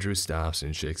 Andrew stops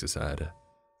and shakes his head.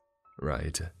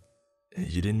 Right.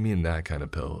 You didn't mean that kind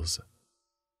of pills.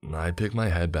 I pick my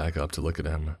head back up to look at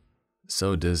him.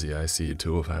 So dizzy I see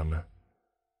two of him.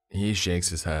 He shakes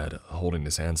his head, holding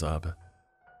his hands up.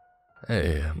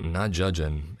 Hey, I'm not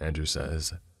judging, Andrew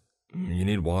says. You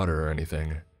need water or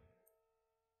anything?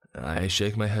 I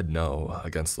shake my head no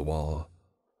against the wall.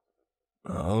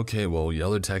 Okay, well,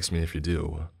 yell or text me if you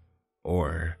do.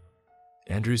 Or...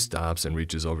 Andrew stops and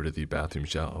reaches over to the bathroom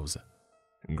shelves,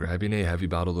 grabbing a heavy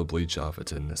bottle of bleach off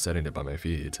it and setting it by my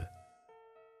feet.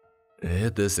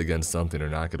 Hit this against something or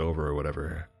knock it over or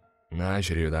whatever. I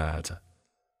should hear that.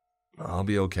 I'll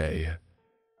be okay,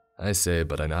 I say,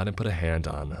 but I nod and put a hand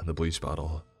on the bleach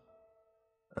bottle.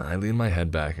 I lean my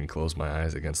head back and close my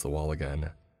eyes against the wall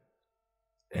again.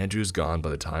 Andrew's gone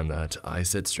by the time that I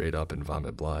sit straight up and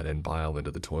vomit blood and bile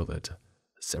into the toilet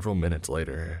several minutes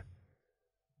later.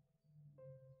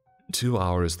 2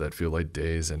 hours that feel like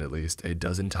days, and at least a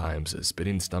dozen times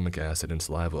spitting stomach acid and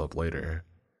saliva up later,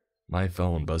 my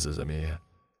phone buzzes at me.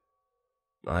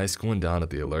 I squint down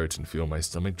at the alert and feel my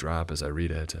stomach drop as I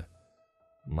read it.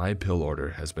 My pill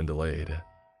order has been delayed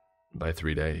by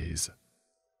 3 days.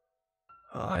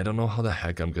 I don't know how the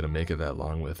heck I'm gonna make it that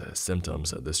long with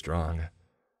symptoms this strong.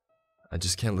 I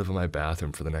just can't live in my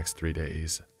bathroom for the next 3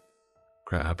 days.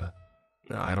 Crap,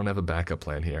 I don't have a backup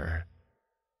plan here.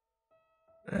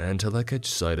 Until I catch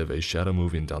sight of a shadow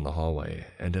moving down the hallway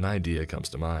and an idea comes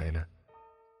to mind.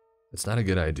 It's not a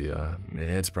good idea,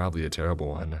 it's probably a terrible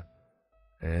one.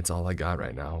 It's all I got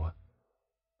right now.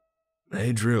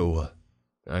 Hey Drew,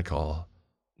 I call,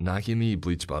 knocking the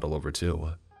bleach bottle over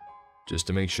too, just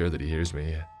to make sure that he hears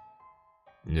me.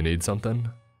 You need something?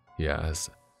 He asks,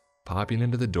 popping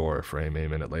into the door frame a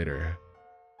minute later.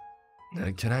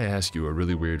 Can I ask you a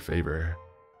really weird favor?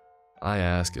 I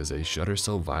ask as a shudder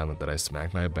so violent that I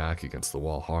smack my back against the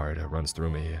wall hard runs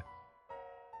through me.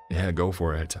 Yeah, go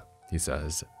for it, he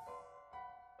says.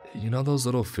 You know those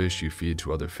little fish you feed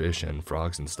to other fish and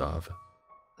frogs and stuff?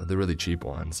 The really cheap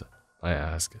ones, I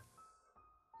ask.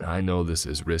 I know this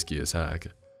is risky as heck.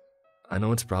 I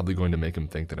know it's probably going to make him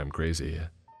think that I'm crazy.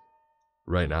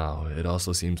 Right now, it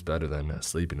also seems better than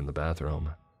sleeping in the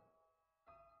bathroom.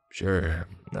 Sure,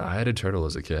 I had a turtle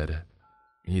as a kid,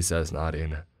 he says,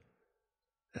 nodding.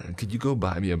 Could you go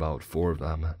buy me about 4 of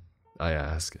them? I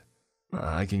ask.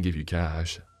 I can give you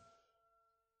cash.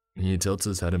 He tilts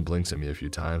his head and blinks at me a few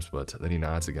times, but then he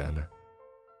nods again.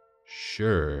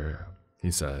 Sure,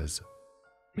 he says.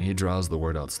 He draws the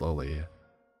word out slowly,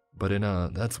 but in a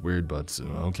that's weird but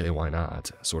okay why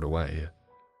not sort of way.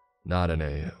 Not in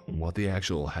a what the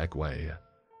actual heck way.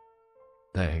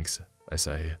 Thanks, I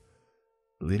say,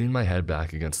 leaning my head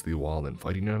back against the wall and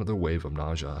fighting another wave of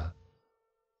nausea.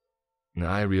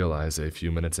 I realize a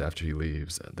few minutes after he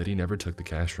leaves that he never took the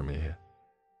cash from me.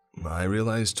 I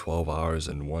realize 12 hours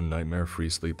and 1 nightmare-free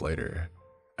sleep later,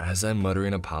 as I'm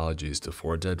muttering apologies to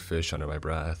 4 dead fish under my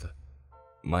breath,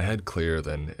 my head clearer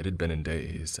than it had been in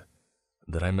days,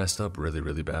 that I messed up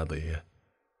really badly.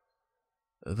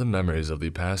 The memories of the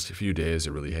past few days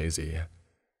are really hazy.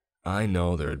 I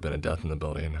know there had been a death in the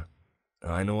building.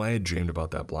 I know I had dreamed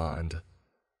about that blonde.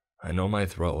 I know my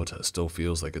throat still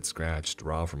feels like it's scratched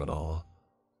raw from it all.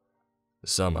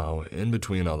 Somehow, in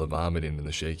between all the vomiting and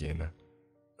the shaking,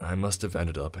 I must have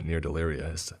ended up near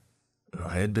delirious.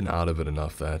 I had been out of it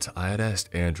enough that I had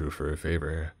asked Andrew for a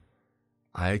favor.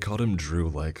 I had called him Drew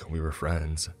like we were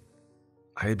friends.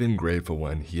 I had been grateful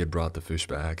when he had brought the fish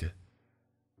back.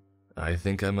 I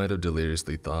think I might have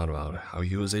deliriously thought about how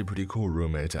he was a pretty cool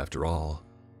roommate after all.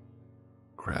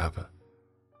 Crap.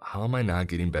 How am I not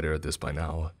getting better at this by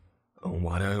now?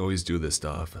 Why do I always do this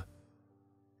stuff?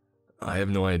 I have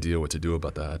no idea what to do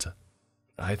about that.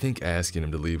 I think asking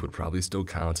him to leave would probably still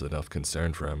count as enough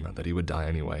concern for him that he would die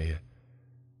anyway.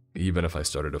 Even if I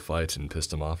started a fight and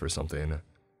pissed him off or something,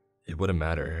 it wouldn't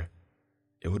matter.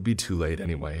 It would be too late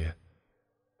anyway.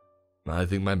 I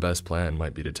think my best plan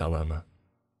might be to tell him.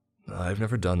 I've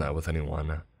never done that with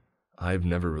anyone. I've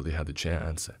never really had the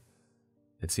chance.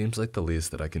 It seems like the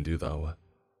least that I can do though.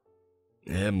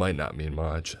 It might not mean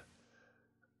much.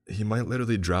 He might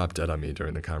literally drop dead on me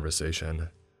during the conversation,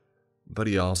 but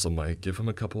he also might give him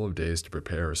a couple of days to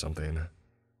prepare or something.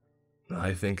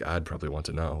 I think I'd probably want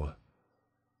to know.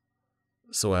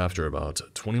 So after about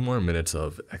 20 more minutes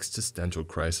of existential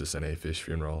crisis and a fish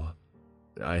funeral,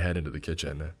 I head into the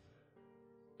kitchen.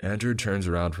 Andrew turns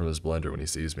around from his blender when he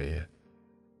sees me.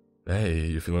 "Hey,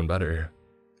 you feeling better?"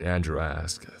 Andrew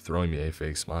asks, throwing me a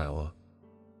fake smile.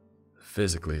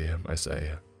 "Physically," I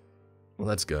say. "Well,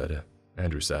 that's good,"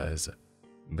 Andrew says,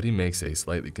 but he makes a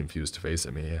slightly confused face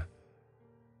at me.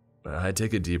 I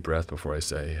take a deep breath before I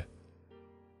say,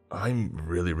 "I'm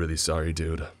really sorry,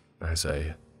 dude," I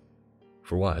say.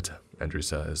 "For what?" Andrew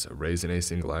says, raising a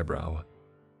single eyebrow.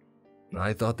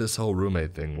 "I thought this whole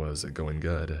roommate thing was going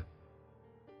good."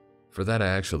 "For that,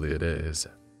 actually, it is.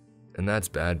 And that's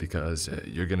bad because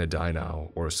you're gonna die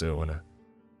now, or soon.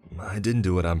 I didn't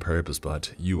do it on purpose,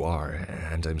 but you are,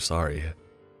 and I'm sorry."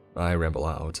 I ramble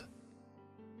out.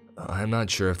 I'm not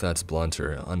sure if that's blunt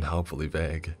or unhelpfully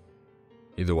vague.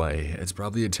 Either way, it's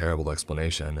probably a terrible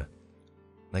explanation.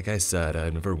 Like I said,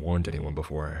 I've never warned anyone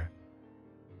before.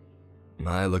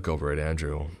 I look over at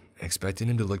Andrew, expecting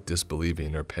him to look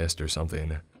disbelieving or pissed or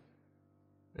something.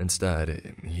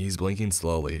 Instead, he's blinking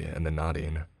slowly and then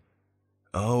nodding.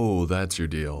 "Oh, that's your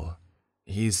deal,"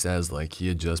 he says like he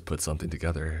had just put something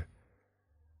together.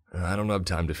 I don't have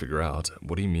time to figure out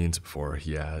what he means before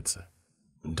he adds,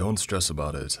 "Don't stress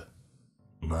about it.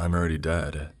 I'm already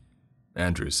dead,"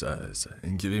 Andrew says,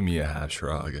 giving me a half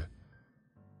shrug.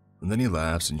 And then he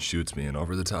laughs and shoots me an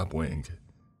over-the-top wink,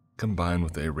 combined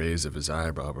with a raise of his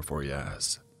eyebrow before he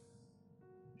asks,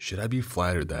 "Should I be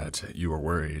flattered that you were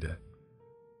worried?"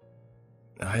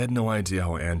 I had no idea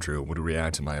how Andrew would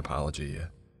react to my apology,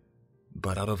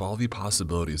 but out of all the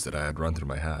possibilities that I had run through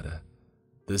my head,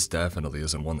 this definitely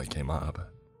isn't one that came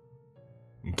up.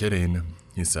 "Kidding,"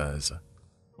 he says,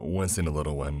 wincing a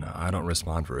little when I don't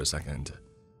respond for a second.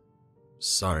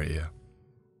 "Sorry."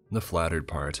 The flattered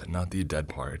part, not the dead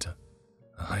part.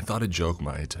 I thought a joke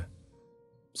might.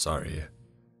 "Sorry."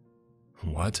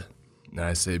 "What?"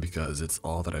 I say because it's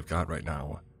all that I've got right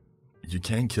now. "You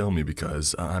can't kill me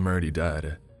because I'm already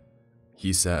dead,"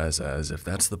 he says as if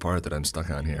that's the part that I'm stuck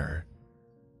on here.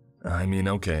 I mean,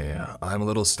 okay, I'm a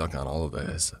little stuck on all of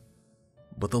this,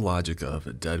 but the logic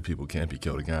of dead people can't be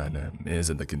killed again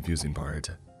isn't the confusing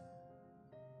part.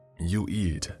 "You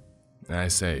eat," I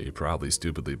say, probably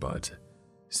stupidly, but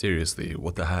seriously,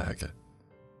 what the heck?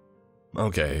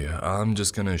 "Okay, I'm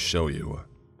just gonna show you,"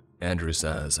 Andrew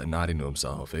says, nodding to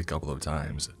himself a couple of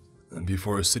times,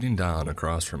 before sitting down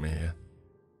across from me.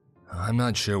 I'm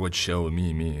not sure what "show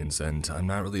me" means, and I'm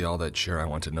not really all that sure I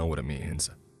want to know what it means,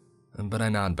 but I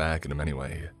nod back at him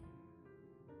anyway.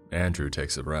 Andrew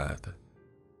takes a breath.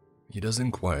 He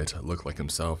doesn't quite look like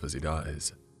himself as he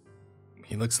does.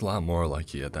 He looks a lot more like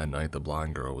he had that night the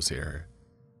blonde girl was here.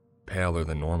 Paler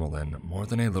than normal and more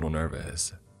than a little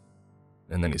nervous.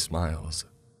 And then he smiles.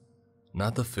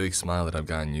 Not the fake smile that I've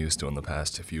gotten used to in the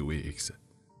past few weeks,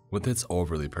 with its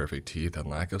overly perfect teeth and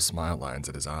lack of smile lines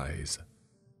at his eyes.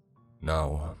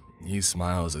 No, he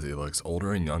smiles as he looks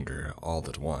older and younger all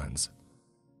at once.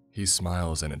 He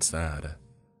smiles and it's sad,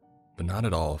 but not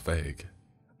at all fake.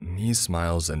 He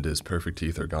smiles and his perfect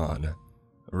teeth are gone,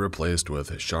 replaced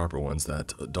with sharper ones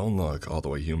that don't look all the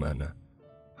way human,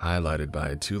 highlighted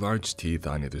by two large teeth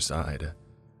on either side,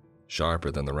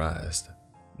 sharper than the rest,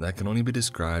 that can only be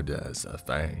described as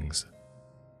fangs.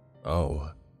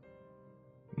 "Oh."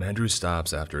 Andrew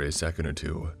stops after a second or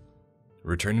two,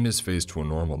 returning his face to a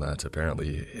normal that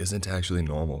apparently isn't actually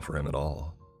normal for him at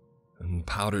all.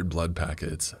 "Powdered blood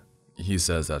packets," he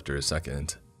says after a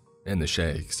second, "and the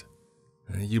shakes.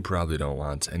 You probably don't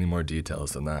want any more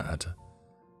details than that."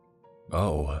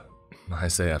 "Oh," I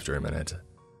say after a minute.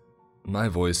 My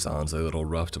voice sounds a little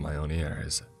rough to my own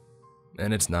ears,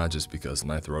 and it's not just because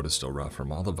my throat is still rough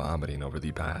from all the vomiting over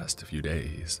the past few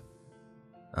days.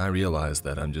 I realize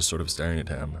that I'm just sort of staring at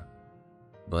him,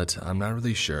 but I'm not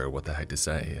really sure what the heck to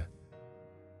say.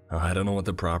 I don't know what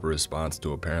the proper response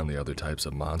to apparently other types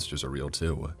of monsters are real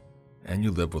too, and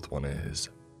you live with one is.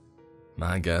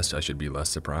 I guess I should be less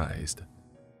surprised.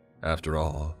 After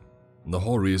all, the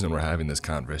whole reason we're having this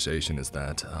conversation is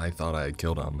that I thought I had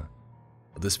killed him,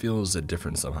 but this feels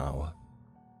different somehow.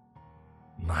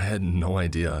 I had no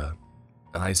idea.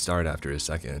 I start after a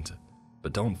second,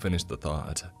 but don't finish the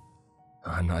thought.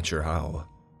 I'm not sure how.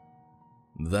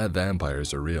 That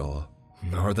vampires are real,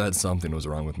 or that something was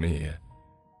wrong with me,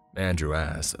 Andrew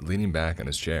asks, leaning back in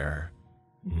his chair.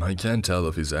 I can't tell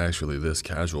if he's actually this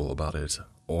casual about it,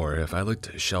 or if I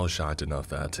looked shell-shocked enough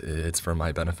that it's for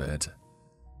my benefit.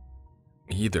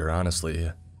 Either,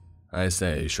 honestly, I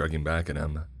say, shrugging back at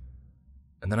him.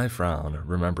 And then I frown,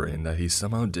 remembering that he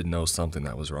somehow did know something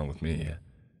that was wrong with me.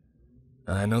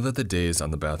 I know that the days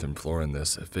on the bathroom floor in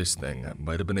this fish thing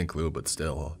might have been a clue, but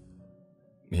still.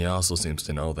 He also seems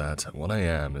to know that what I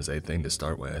am is a thing to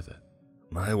start with.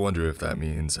 I wonder if that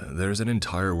means there's an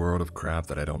entire world of crap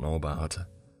that I don't know about.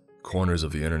 Corners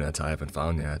of the internet I haven't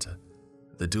found yet.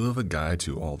 That do have a guide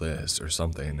to all this or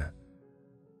something.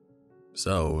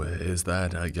 So, is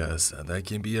that, I guess, that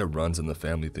can be a runs in the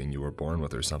family thing you were born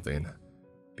with or something.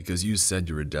 Because you said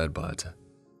you were dead, but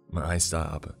I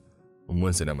stop. I'm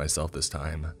wincing at myself this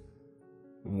time.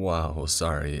 Wow,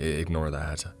 sorry, ignore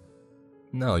that.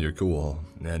 No, you're cool,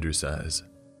 Andrew says.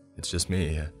 It's just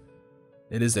me.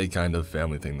 It is a kind of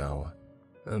family thing though.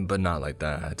 But not like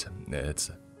that.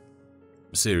 It's...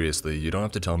 Seriously, you don't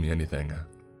have to tell me anything.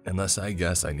 Unless I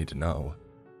guess I need to know.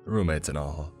 Roommates and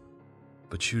all.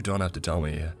 But you don't have to tell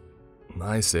me.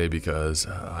 I say because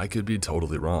I could be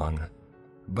totally wrong.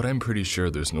 But I'm pretty sure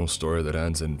there's no story that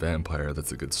ends in vampire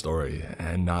that's a good story,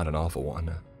 and not an awful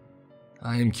one.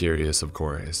 I am curious, of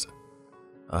course.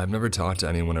 I've never talked to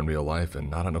anyone in real life and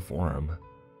not on a forum,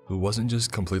 who wasn't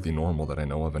just completely normal that I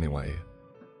know of anyway.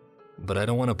 But I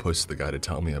don't want to push the guy to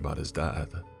tell me about his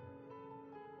death.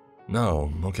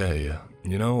 No, okay,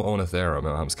 you know Onathera,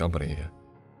 my mom's company,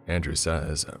 Andrew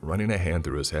says, running a hand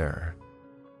through his hair.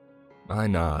 I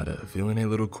nod, feeling a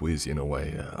little queasy in a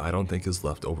way I don't think is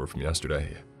left over from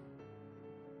yesterday.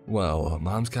 Well,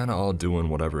 mom's kinda all doing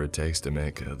whatever it takes to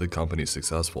make the company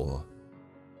successful.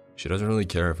 She doesn't really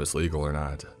care if it's legal or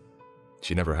not.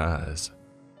 She never has.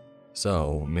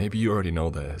 So, maybe you already know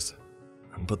this.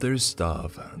 But there's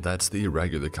stuff that's the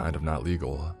irregular kind of not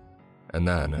legal. And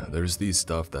then there's the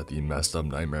stuff that the messed up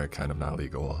nightmare kind of not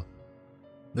legal.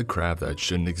 The crap that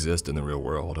shouldn't exist in the real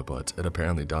world, but it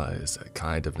apparently does,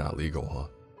 kind of not legal.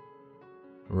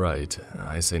 Right,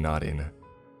 I say nodding.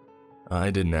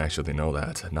 I didn't actually know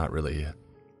that, not really.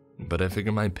 But I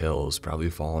figure my pills probably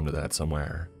fall into that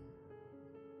somewhere.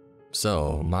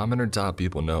 So, Mom and her top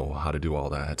people know how to do all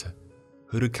that.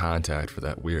 Who to contact for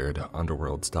that weird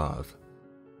underworld stuff.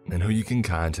 And who you can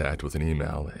contact with an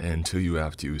email, and who you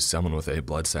have to summon with a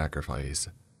blood sacrifice.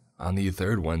 On the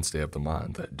third Wednesday of the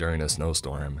month, during a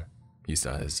snowstorm, he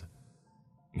says.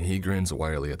 He grins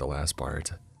wryly at the last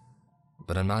part.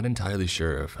 But I'm not entirely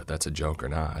sure if that's a joke or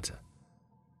not.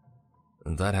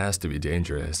 That has to be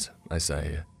dangerous, I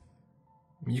say.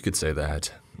 You could say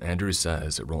that, Andrew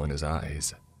says, rolling his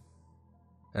eyes.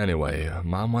 Anyway,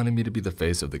 Mom wanted me to be the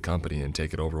face of the company and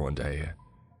take it over one day.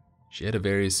 She had a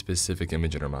very specific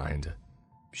image in her mind.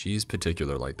 She's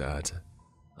particular like that.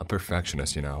 A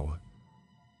perfectionist, you know.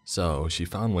 So, she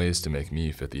found ways to make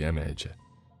me fit the image.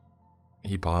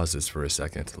 He pauses for a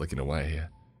second, looking away.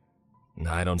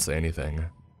 I don't say anything.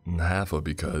 Half of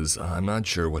because I'm not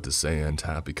sure what to say, and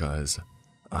half because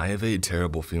I have a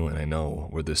terrible feeling I know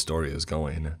where this story is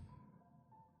going.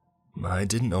 I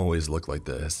didn't always look like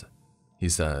this, he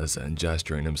says, and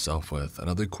gesturing himself with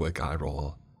another quick eye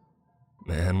roll.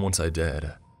 And once I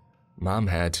did, Mom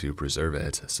had to preserve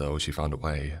it, so she found a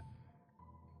way.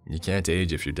 You can't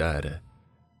age if you're dead,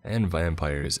 and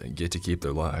vampires get to keep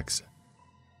their looks.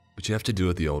 But you have to do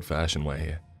it the old-fashioned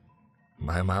way.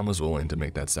 My mom was willing to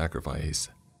make that sacrifice.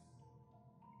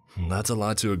 That's a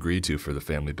lot to agree to for the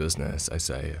family business, I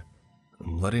say,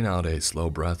 letting out a slow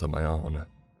breath of my own.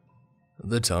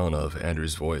 The tone of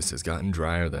Andrew's voice has gotten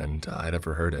drier than I'd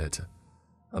ever heard it.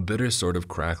 A bitter sort of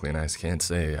crackling I can't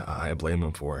say I blame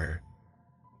him for.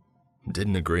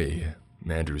 Didn't agree,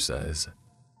 Andrew says.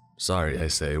 Sorry, I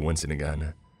say, wincing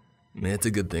again. It's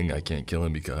a good thing I can't kill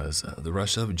him because the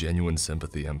rush of genuine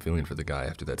sympathy I'm feeling for the guy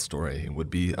after that story would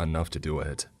be enough to do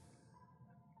it.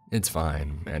 It's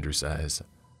fine, Andrew says.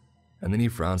 And then he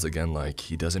frowns again like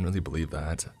he doesn't really believe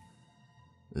that.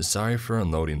 Sorry for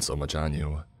unloading so much on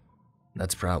you.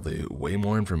 That's probably way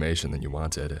more information than you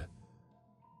wanted.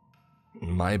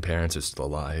 My parents are still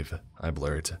alive, I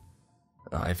blurt.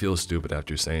 I feel stupid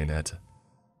after saying it.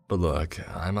 But look,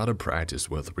 I'm out of practice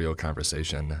with real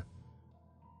conversation.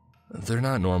 They're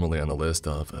not normally on the list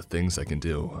of things I can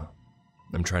do.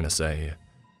 I'm trying to say,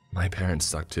 my parents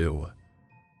suck too.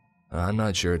 I'm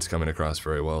not sure it's coming across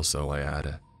very well, so I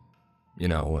add, you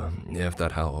know, if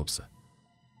that helps.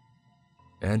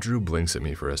 Andrew blinks at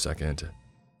me for a second,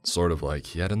 sort of like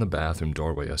he had in the bathroom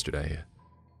doorway yesterday.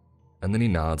 And then he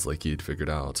nods like he'd figured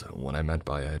out what I meant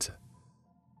by it.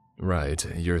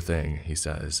 Right, your thing, he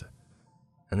says.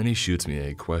 And then he shoots me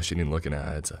a questioning look at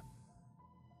it.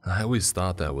 I always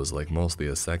thought that was like mostly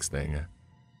a sex thing.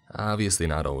 Obviously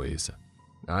not always.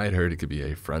 I'd heard it could be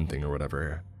a friend thing or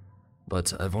whatever.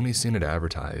 But I've only seen it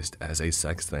advertised as a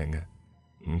sex thing.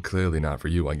 Clearly not for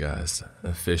you, I guess.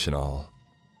 Fish and all.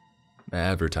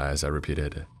 Advertise, I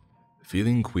repeated,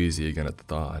 feeling queasy again at the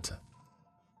thought.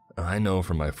 I know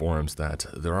from my forums that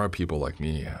there are people like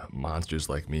me, monsters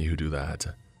like me who do that,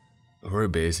 who are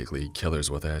basically killers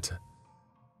with it.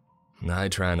 I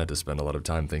try not to spend a lot of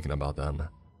time thinking about them,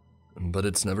 but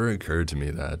it's never occurred to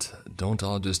me that don't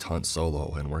all just hunt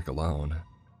solo and work alone.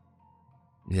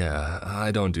 Yeah,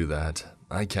 I don't do that.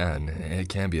 I can, it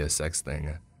can be a sex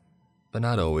thing, but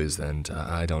not always, and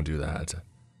I don't do that.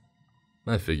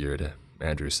 I figured,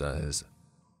 Andrew says.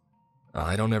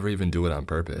 I don't ever even do it on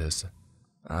purpose.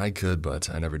 I could, but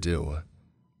I never do,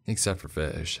 except for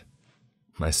fish.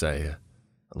 I say,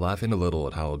 laughing a little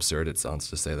at how absurd it sounds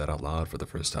to say that out loud for the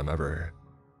first time ever.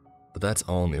 But that's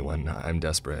only when I'm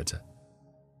desperate.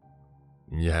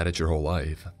 You had it your whole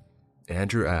life?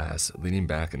 Andrew asks, leaning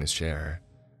back in his chair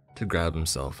to grab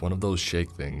himself one of those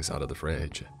shake things out of the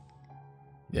fridge.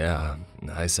 Yeah,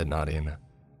 I said, nodding.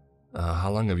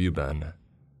 How long have you been?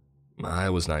 I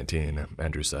was 19,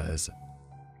 Andrew says.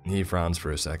 He frowns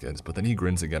for a second, but then he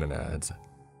grins again and adds,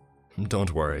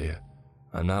 Don't worry,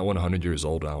 I'm not 100 years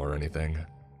old now or anything.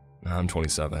 I'm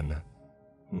 27.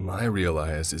 I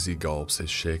realize as he gulps his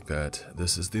shake that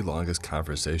this is the longest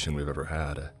conversation we've ever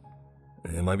had.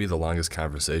 It might be the longest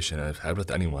conversation I've had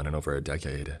with anyone in over a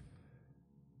decade.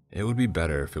 It would be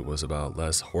better if it was about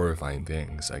less horrifying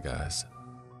things, I guess.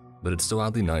 But it's still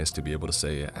oddly nice to be able to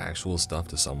say actual stuff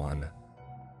to someone.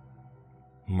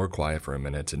 We're quiet for a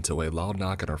minute until a loud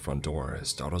knock at our front door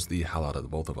startles the hell out of the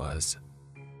both of us.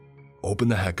 Open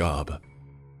the heck up!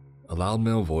 A loud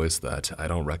male voice that I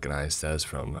don't recognize says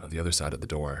from the other side of the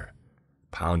door,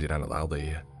 pounding on it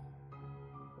loudly.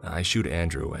 I shoot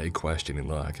Andrew a questioning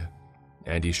look,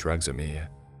 and he shrugs at me,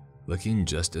 looking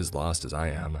just as lost as I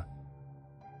am.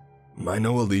 I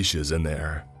know Alicia's in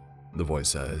there, the voice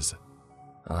says.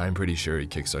 I'm pretty sure he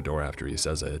kicks our door after he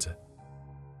says it.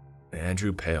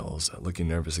 Andrew pales, looking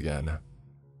nervous again.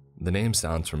 The name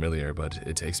sounds familiar, but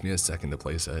it takes me a second to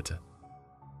place it.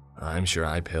 I'm sure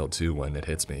I pale too when it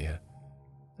hits me.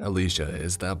 Alicia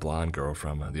is that blonde girl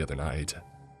from the other night.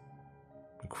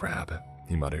 Crap,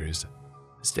 he mutters,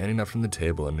 standing up from the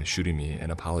table and shooting me an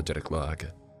apologetic look.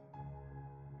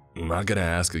 I'm not gonna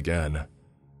ask again.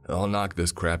 I'll knock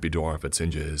this crappy door off its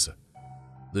hinges,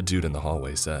 the dude in the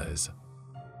hallway says.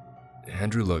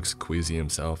 Andrew looks queasy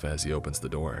himself as he opens the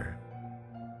door.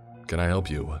 Can I help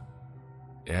you?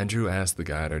 Andrew asks the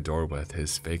guy at our door with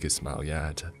his fakest smile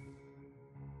yet.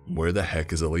 Where the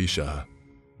heck is Alicia?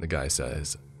 The guy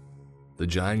says. The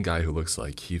giant guy who looks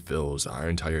like he fills our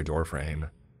entire door frame.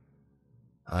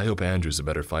 I hope Andrew's a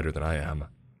better fighter than I am.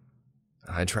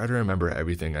 I try to remember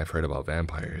everything I've heard about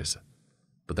vampires,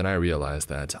 but then I realize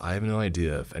that I have no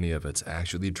idea if any of it's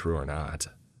actually true or not.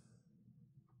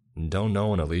 Don't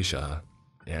know an Alicia,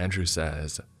 Andrew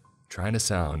says, trying to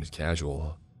sound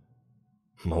casual.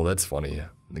 Well, that's funny,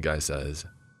 the guy says,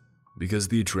 because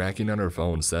the tracking on her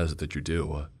phone says that you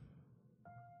do.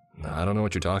 I don't know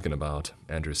what you're talking about,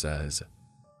 Andrew says.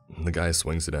 The guy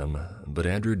swings at him, but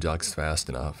Andrew ducks fast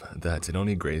enough that it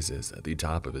only grazes the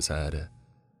top of his head.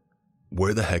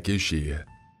 Where the heck is she?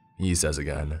 He says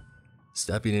again,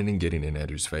 stepping in and getting in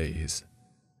Andrew's face.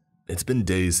 It's been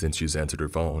days since she's answered her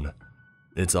phone.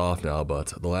 It's off now,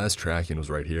 but the last tracking was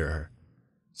right here.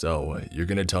 So, you're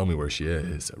gonna tell me where she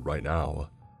is, right now,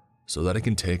 so that I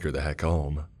can take her the heck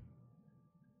home.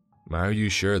 Are you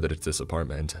sure that it's this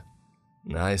apartment?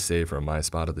 I say from my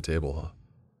spot at the table.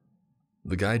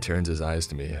 The guy turns his eyes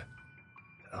to me.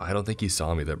 I don't think he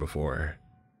saw me there before.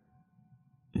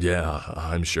 Yeah,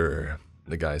 I'm sure,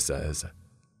 the guy says,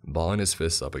 balling his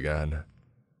fists up again.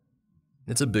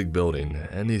 It's a big building,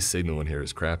 and the signal in here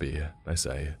is crappy, I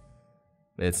say.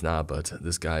 It's not, but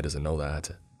this guy doesn't know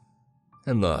that.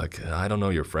 And look, I don't know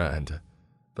your friend,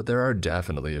 but there are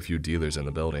definitely a few dealers in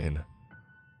the building.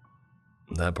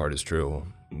 That part is true,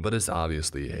 but it's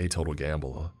obviously a total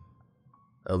gamble.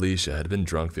 Alicia had been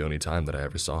drunk the only time that I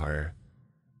ever saw her,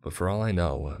 but for all I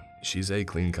know, she's a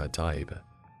clean-cut type.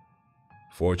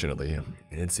 Fortunately,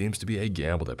 it seems to be a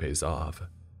gamble that pays off,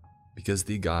 because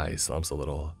the guy slumps a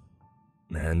little,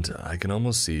 and I can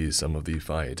almost see some of the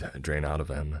fight drain out of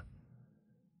him.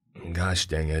 Gosh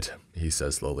dang it, he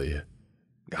says slowly.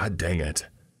 God dang it,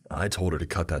 I told her to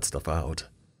cut that stuff out.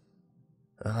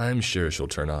 I'm sure she'll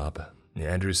turn up,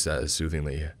 Andrew says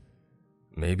soothingly.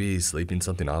 Maybe sleeping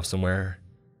something off somewhere?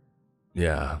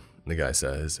 Yeah, the guy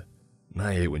says.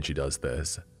 I hate when she does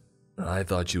this. I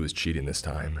thought she was cheating this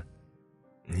time.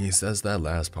 He says that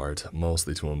last part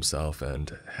mostly to himself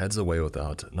and heads away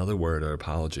without another word or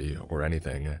apology or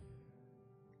anything.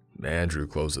 Andrew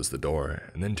closes the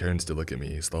door and then turns to look at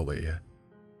me slowly.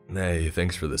 Hey,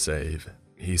 thanks for the save,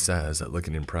 he says,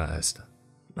 looking impressed.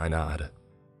 I nod.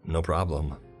 No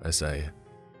problem, I say.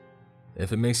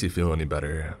 If it makes you feel any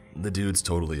better, the dude's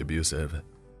totally abusive.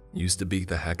 Used to beat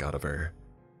the heck out of her,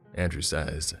 Andrew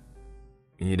says.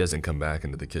 He doesn't come back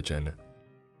into the kitchen.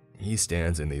 He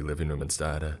stands in the living room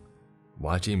instead,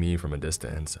 watching me from a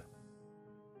distance.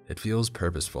 It feels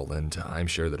purposeful, and I'm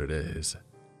sure that it is.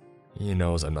 He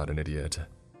knows I'm not an idiot.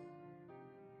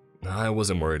 I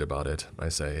wasn't worried about it, I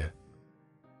say.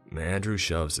 Andrew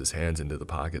shoves his hands into the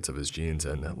pockets of his jeans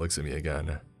and looks at me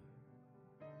again.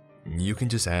 You can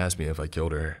just ask me if I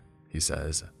killed her, he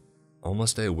says,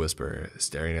 almost a whisper,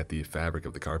 staring at the fabric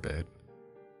of the carpet.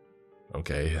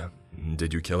 Okay,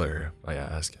 did you kill her? I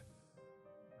ask.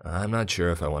 I'm not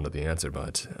sure if I wanted the answer,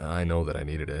 but I know that I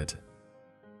needed it.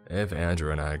 If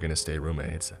Andrew and I are gonna stay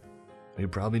roommates, we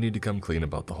probably need to come clean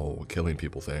about the whole killing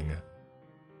people thing.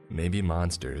 Maybe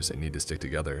monsters need to stick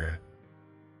together.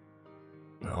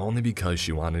 Only because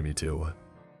she wanted me to,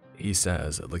 he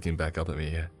says, looking back up at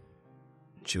me.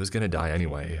 She was gonna die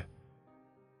anyway.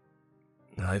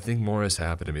 I think more has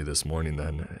happened to me this morning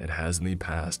than it has in the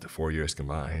past 4 years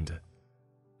combined.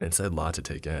 It's a lot to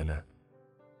take in.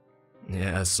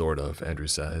 Yeah, sort of, Andrew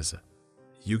says.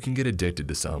 You can get addicted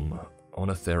to some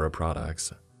Onothera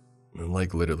products.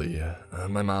 Like literally,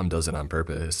 my mom does it on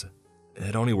purpose.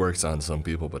 It only works on some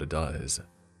people, but it does.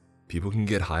 People can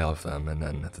get high off them and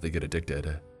then they get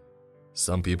addicted.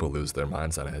 Some people lose their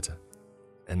minds on it.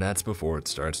 And that's before it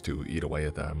starts to eat away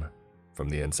at them, from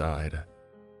the inside.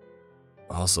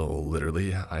 Also,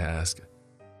 literally, I ask.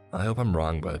 I hope I'm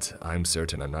wrong, but I'm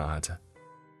certain I'm not.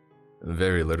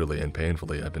 Very literally and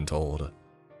painfully, I've been told.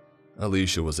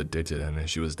 Alicia was addicted and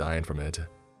she was dying from it.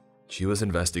 She was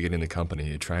investigating the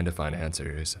company, trying to find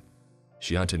answers.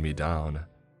 She hunted me down.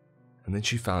 And then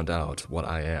she found out what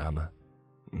I am.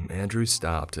 Andrew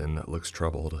stopped and looks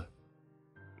troubled.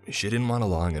 She didn't want a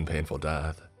long and painful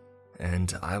death.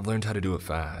 And I've learned how to do it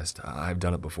fast. I've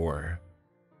done it before.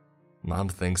 Mom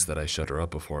thinks that I shut her up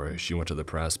before she went to the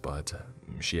press, but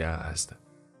she asked.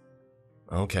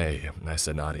 Okay, I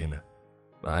said, nodding.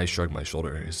 I shrugged my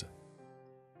shoulders.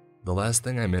 The last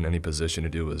thing I'm in any position to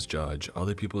do is judge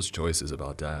other people's choices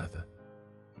about death.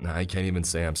 I can't even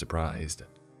say I'm surprised.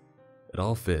 It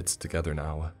all fits together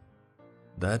now.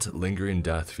 That lingering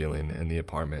death feeling in the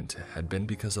apartment had been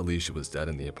because Alicia was dead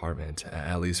in the apartment,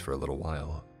 at least for a little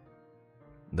while.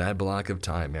 That block of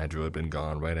time Andrew had been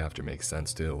gone right after makes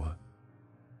sense too.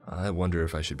 I wonder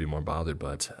if I should be more bothered,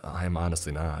 but I'm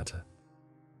honestly not.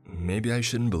 Maybe I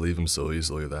shouldn't believe him so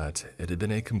easily that it had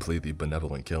been a completely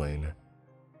benevolent killing.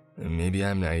 Maybe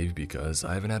I'm naive because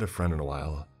I haven't had a friend in a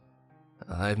while.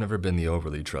 I've never been the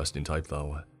overly trusting type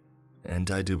though, and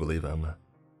I do believe him.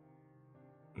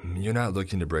 You're not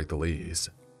looking to break the lease,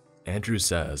 Andrew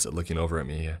says, looking over at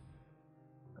me.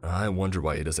 I wonder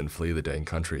why he doesn't flee the dang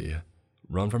country,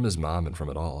 run from his mom and from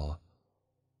it all.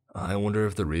 I wonder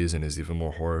if the reason is even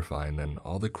more horrifying than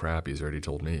all the crap he's already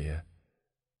told me.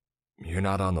 You're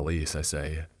not on the lease, I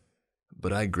say,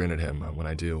 but I grin at him when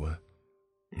I do.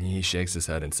 He shakes his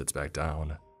head and sits back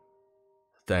down.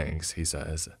 Thanks, he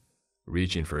says,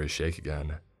 reaching for his shake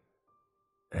again.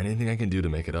 Anything I can do to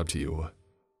make it up to you?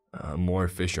 More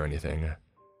fish or anything?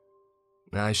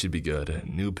 I should be good.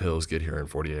 New pills get here in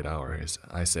 48 hours,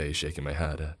 I say, shaking my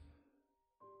head.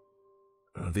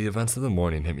 The events of the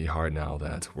morning hit me hard now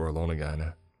that we're alone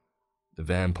again. The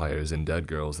vampires and dead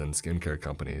girls and skincare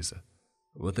companies,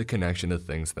 with a connection to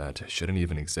things that shouldn't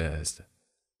even exist.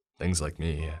 Things like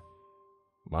me.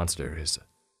 Monsters.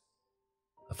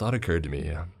 A thought occurred to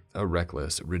me, a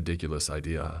reckless, ridiculous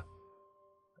idea.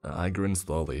 I grin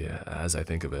slowly as I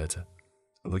think of it,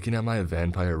 looking at my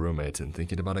vampire roommate and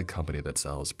thinking about a company that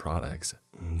sells products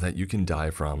that you can die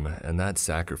from and that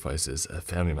sacrifices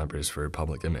family members for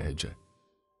public image.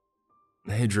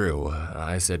 Hey Drew,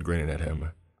 I said, grinning at him.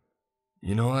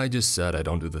 You know, I just said I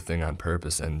don't do the thing on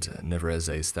purpose and never as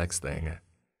a sex thing.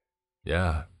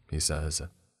 Yeah, he says,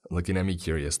 looking at me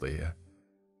curiously.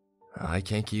 I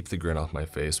can't keep the grin off my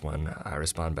face when I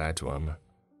respond back to him.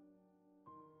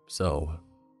 So,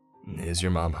 is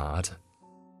your mom hot?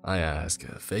 I ask,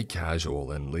 fake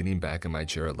casual and leaning back in my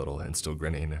chair a little and still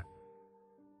grinning.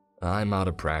 I'm out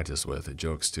of practice with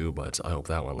jokes too, but I hope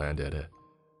that one landed.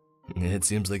 It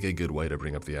seems like a good way to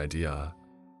bring up the idea.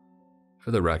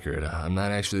 For the record, I'm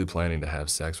not actually planning to have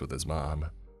sex with his mom.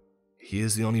 He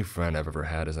is the only friend I've ever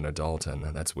had as an adult, and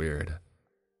that's weird.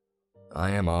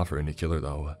 I am offering to kill her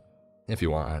though, if he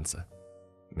wants.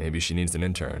 Maybe she needs an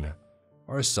intern,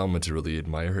 or someone to really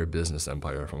admire her business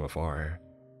empire from afar.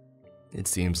 It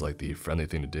seems like the friendly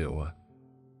thing to do.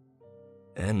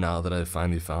 And now that I've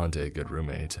finally found a good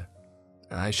roommate,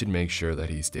 I should make sure that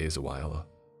he stays a while.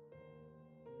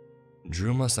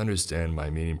 Drew must understand my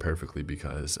meaning perfectly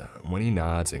because when he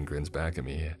nods and grins back at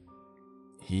me,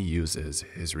 he uses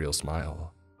his real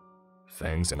smile,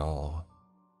 fangs and all.